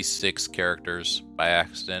my C6 characters by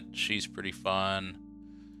accident. She's pretty fun.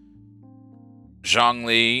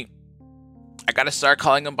 Zhongli. I gotta start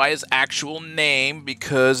calling him by his actual name,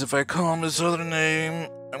 because if I call him his other name,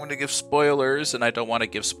 I'm gonna give spoilers, and I don't want to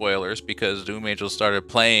give spoilers because Doom Angel started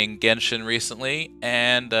playing Genshin recently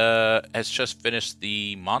and has just finished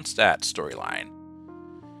the Mondstadt storyline.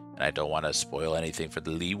 And I don't want to spoil anything for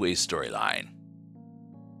the Leeway storyline.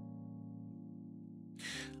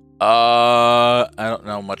 I don't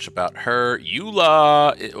know much about her.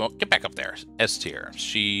 Eula, well, get back up there. S tier.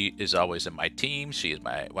 She is always in my team. She is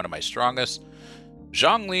one of my strongest.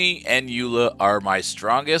 Zhongli and Eula are my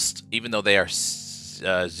strongest, even though they are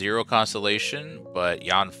 0 constellation. But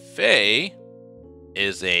Yanfei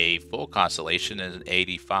is a full constellation and an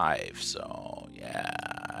 85. So yeah,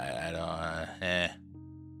 I don't.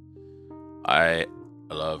 I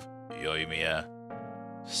love Yoimiya.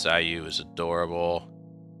 Sayu is adorable.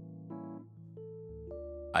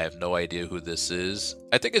 I have no idea who this is.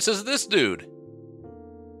 I think it says this dude.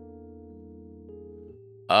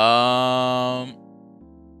 I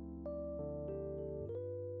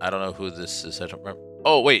don't know who this is. I don't remember.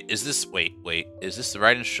 Oh, wait. Is this... Wait. Is this the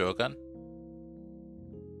Raiden Shogun?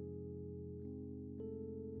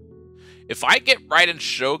 If I get Raiden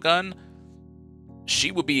Shogun,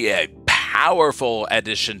 she would be a powerful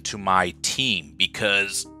addition to my team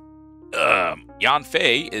because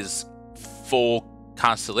Yanfei is full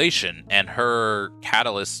constellation and her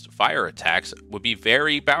catalyst fire attacks would be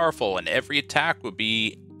very powerful, and every attack would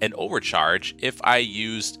be an overcharge if I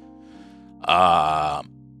used Raiden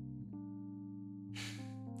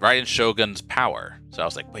Shogun's power. So I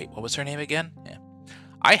was like, wait, what was her name again? Yeah.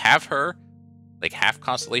 I have her like half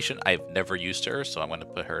constellation. I've never used her, so I'm going to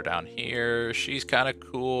put her down here. She's kind of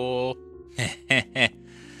cool.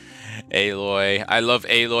 Aloy. I love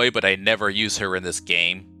Aloy, but I never use her in this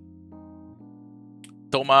game.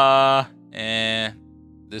 Toma.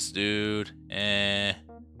 This dude.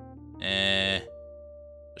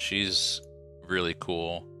 She's really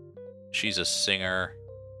cool. She's a singer.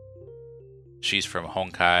 She's from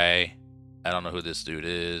Honkai. I don't know who this dude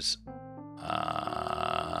is.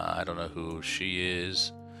 I don't know who she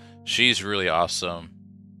is. She's really awesome.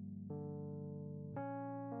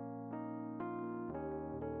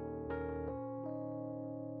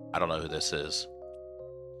 I don't know who this is.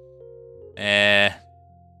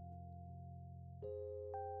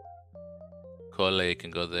 Cole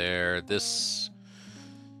can go there. This...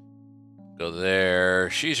 Go there.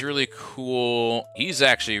 She's really cool. He's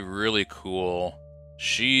actually really cool.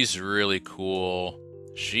 She's really cool.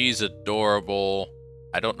 She's adorable.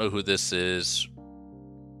 I don't know who this is.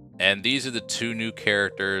 And these are the 2 new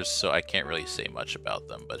characters, so I can't really say much about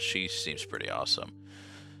them, but she seems pretty awesome.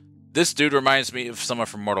 This dude reminds me of someone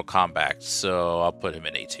from Mortal Kombat, so I'll put him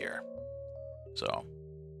in A tier. So.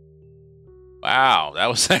 Wow, that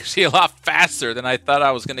was actually a lot faster than I thought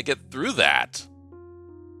I was going to get through that.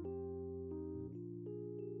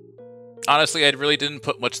 Honestly, I really didn't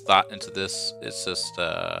put much thought into this. It's just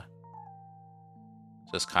kind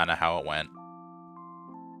of how it went.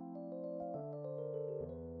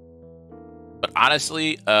 But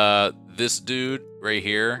honestly, this dude right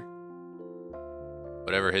here,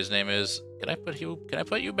 whatever his name is, can I put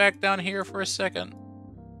you back down here for a second?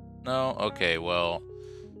 No? Okay, well,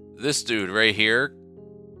 this dude right here,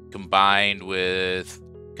 combined with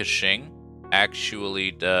Kashing,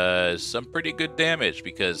 actually does some pretty good damage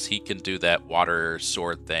because he can do that water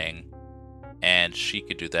sword thing and she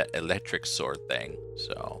could do that electric sword thing.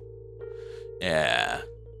 So, yeah.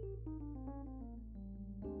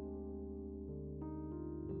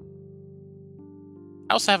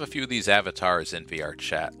 I also have a few of these avatars in VR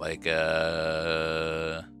chat, like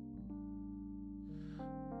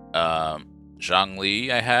Zhongli.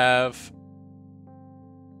 I have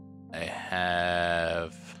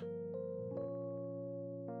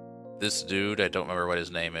this dude. I don't remember what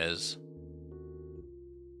his name is.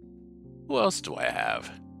 Who else do I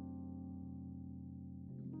have?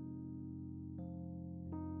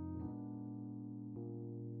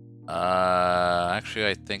 Actually,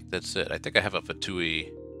 I think that's it. I think I have a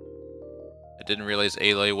Fatui. I didn't realize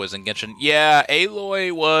Aloy was in Genshin. Yeah,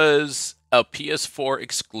 Aloy was a PS4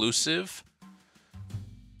 exclusive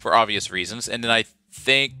for obvious reasons. And then I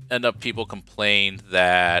think enough people complained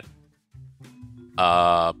that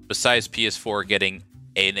besides PS4 getting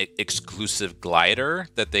an exclusive glider,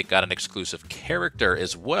 that they got an exclusive character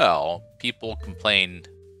as well, people complained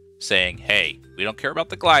saying, hey, we don't care about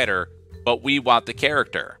the glider, but we want the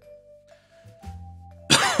character.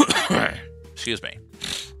 Excuse me.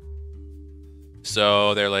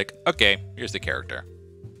 So they're like, okay, here's the character.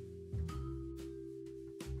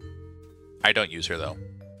 I don't use her, though.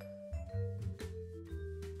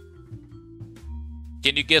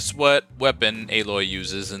 Can you guess what weapon Aloy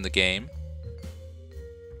uses in the game?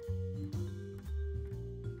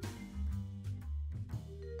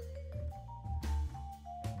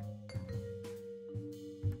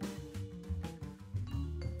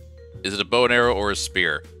 Is it a bow and arrow or a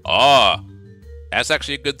spear? Ah, that's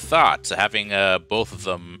actually a good thought, having both of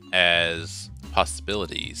them as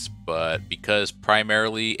possibilities. But because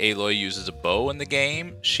primarily Aloy uses a bow in the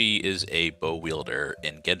game, she is a bow wielder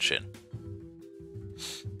in Genshin.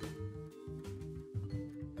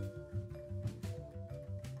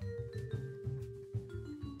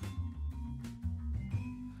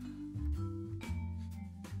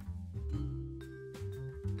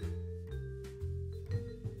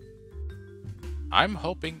 I'm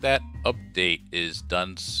hoping that update is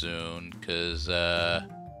done soon, because,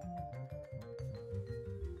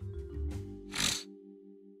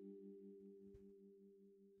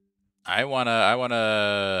 I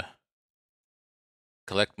wanna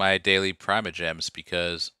collect my daily Primogems,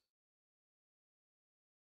 because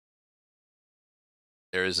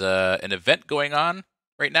there's an event going on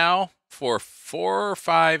right now. For 4 or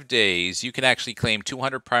 5 days, you can actually claim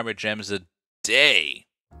 200 Primogems a day.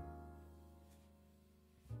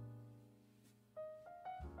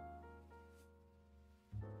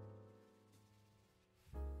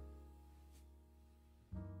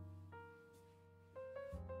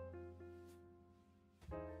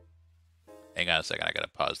 Hang on a second, I gotta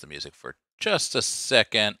pause the music for just a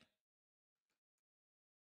second.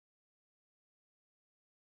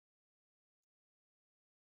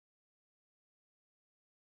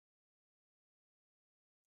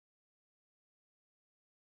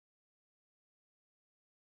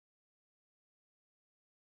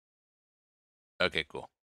 Okay, cool.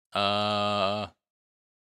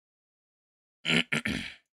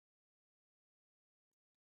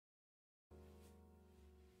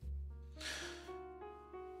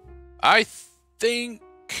 I think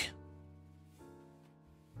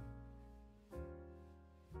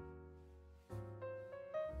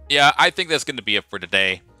yeah, I think that's going to be it for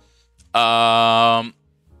today.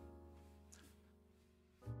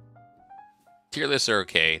 Tier lists are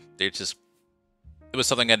okay. They're just, it was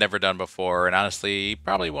something I'd never done before, and honestly,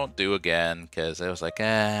 probably won't do again, because I was like,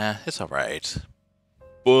 it's alright.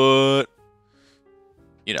 But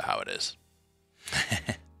you know how it is.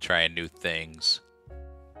 Trying new things.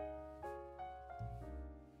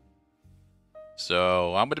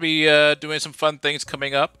 So I'm going to be doing some fun things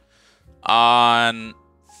coming up. On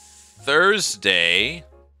Thursday,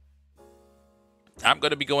 I'm going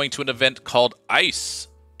to be going to an event called ICE.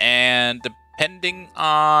 And depending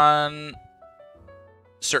on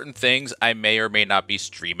certain things, I may or may not be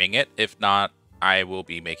streaming it. If not, I will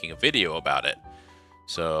be making a video about it.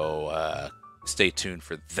 So stay tuned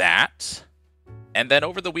for that. And then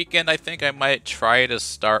over the weekend, I think I might try to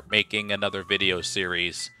start making another video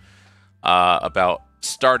series about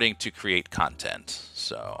starting to create content.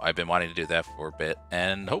 So I've been wanting to do that for a bit,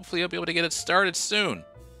 and hopefully I'll be able to get it started soon.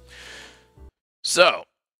 So,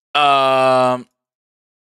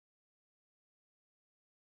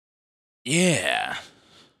 yeah.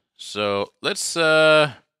 So let's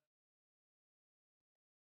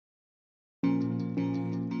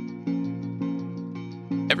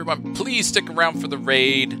everyone, please stick around for the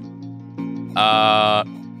raid.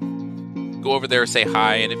 Go over there, say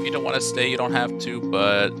hi, and if you don't want to stay, you don't have to,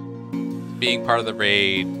 but being part of the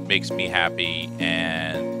raid makes me happy,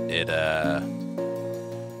 and it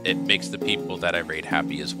makes the people that I raid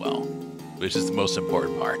happy as well, which is the most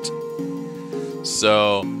important part.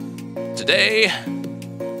 So today,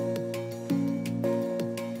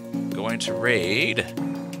 going to raid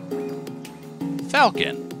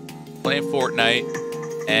Falcon, playing Fortnite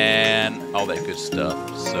and all that good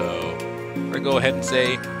stuff. So we're gonna go ahead and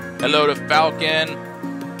say hello to Falcon.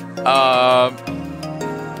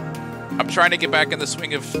 I'm trying to get back in the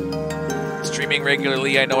swing of streaming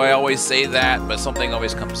regularly. I know I always say that, but something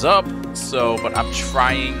always comes up. So, but I'm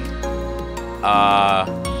trying.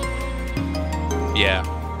 Yeah,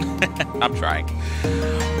 I'm trying.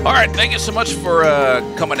 All right, thank you so much for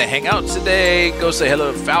coming to hang out today. Go say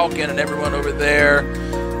hello to Falcon and everyone over there.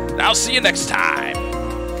 And I'll see you next time.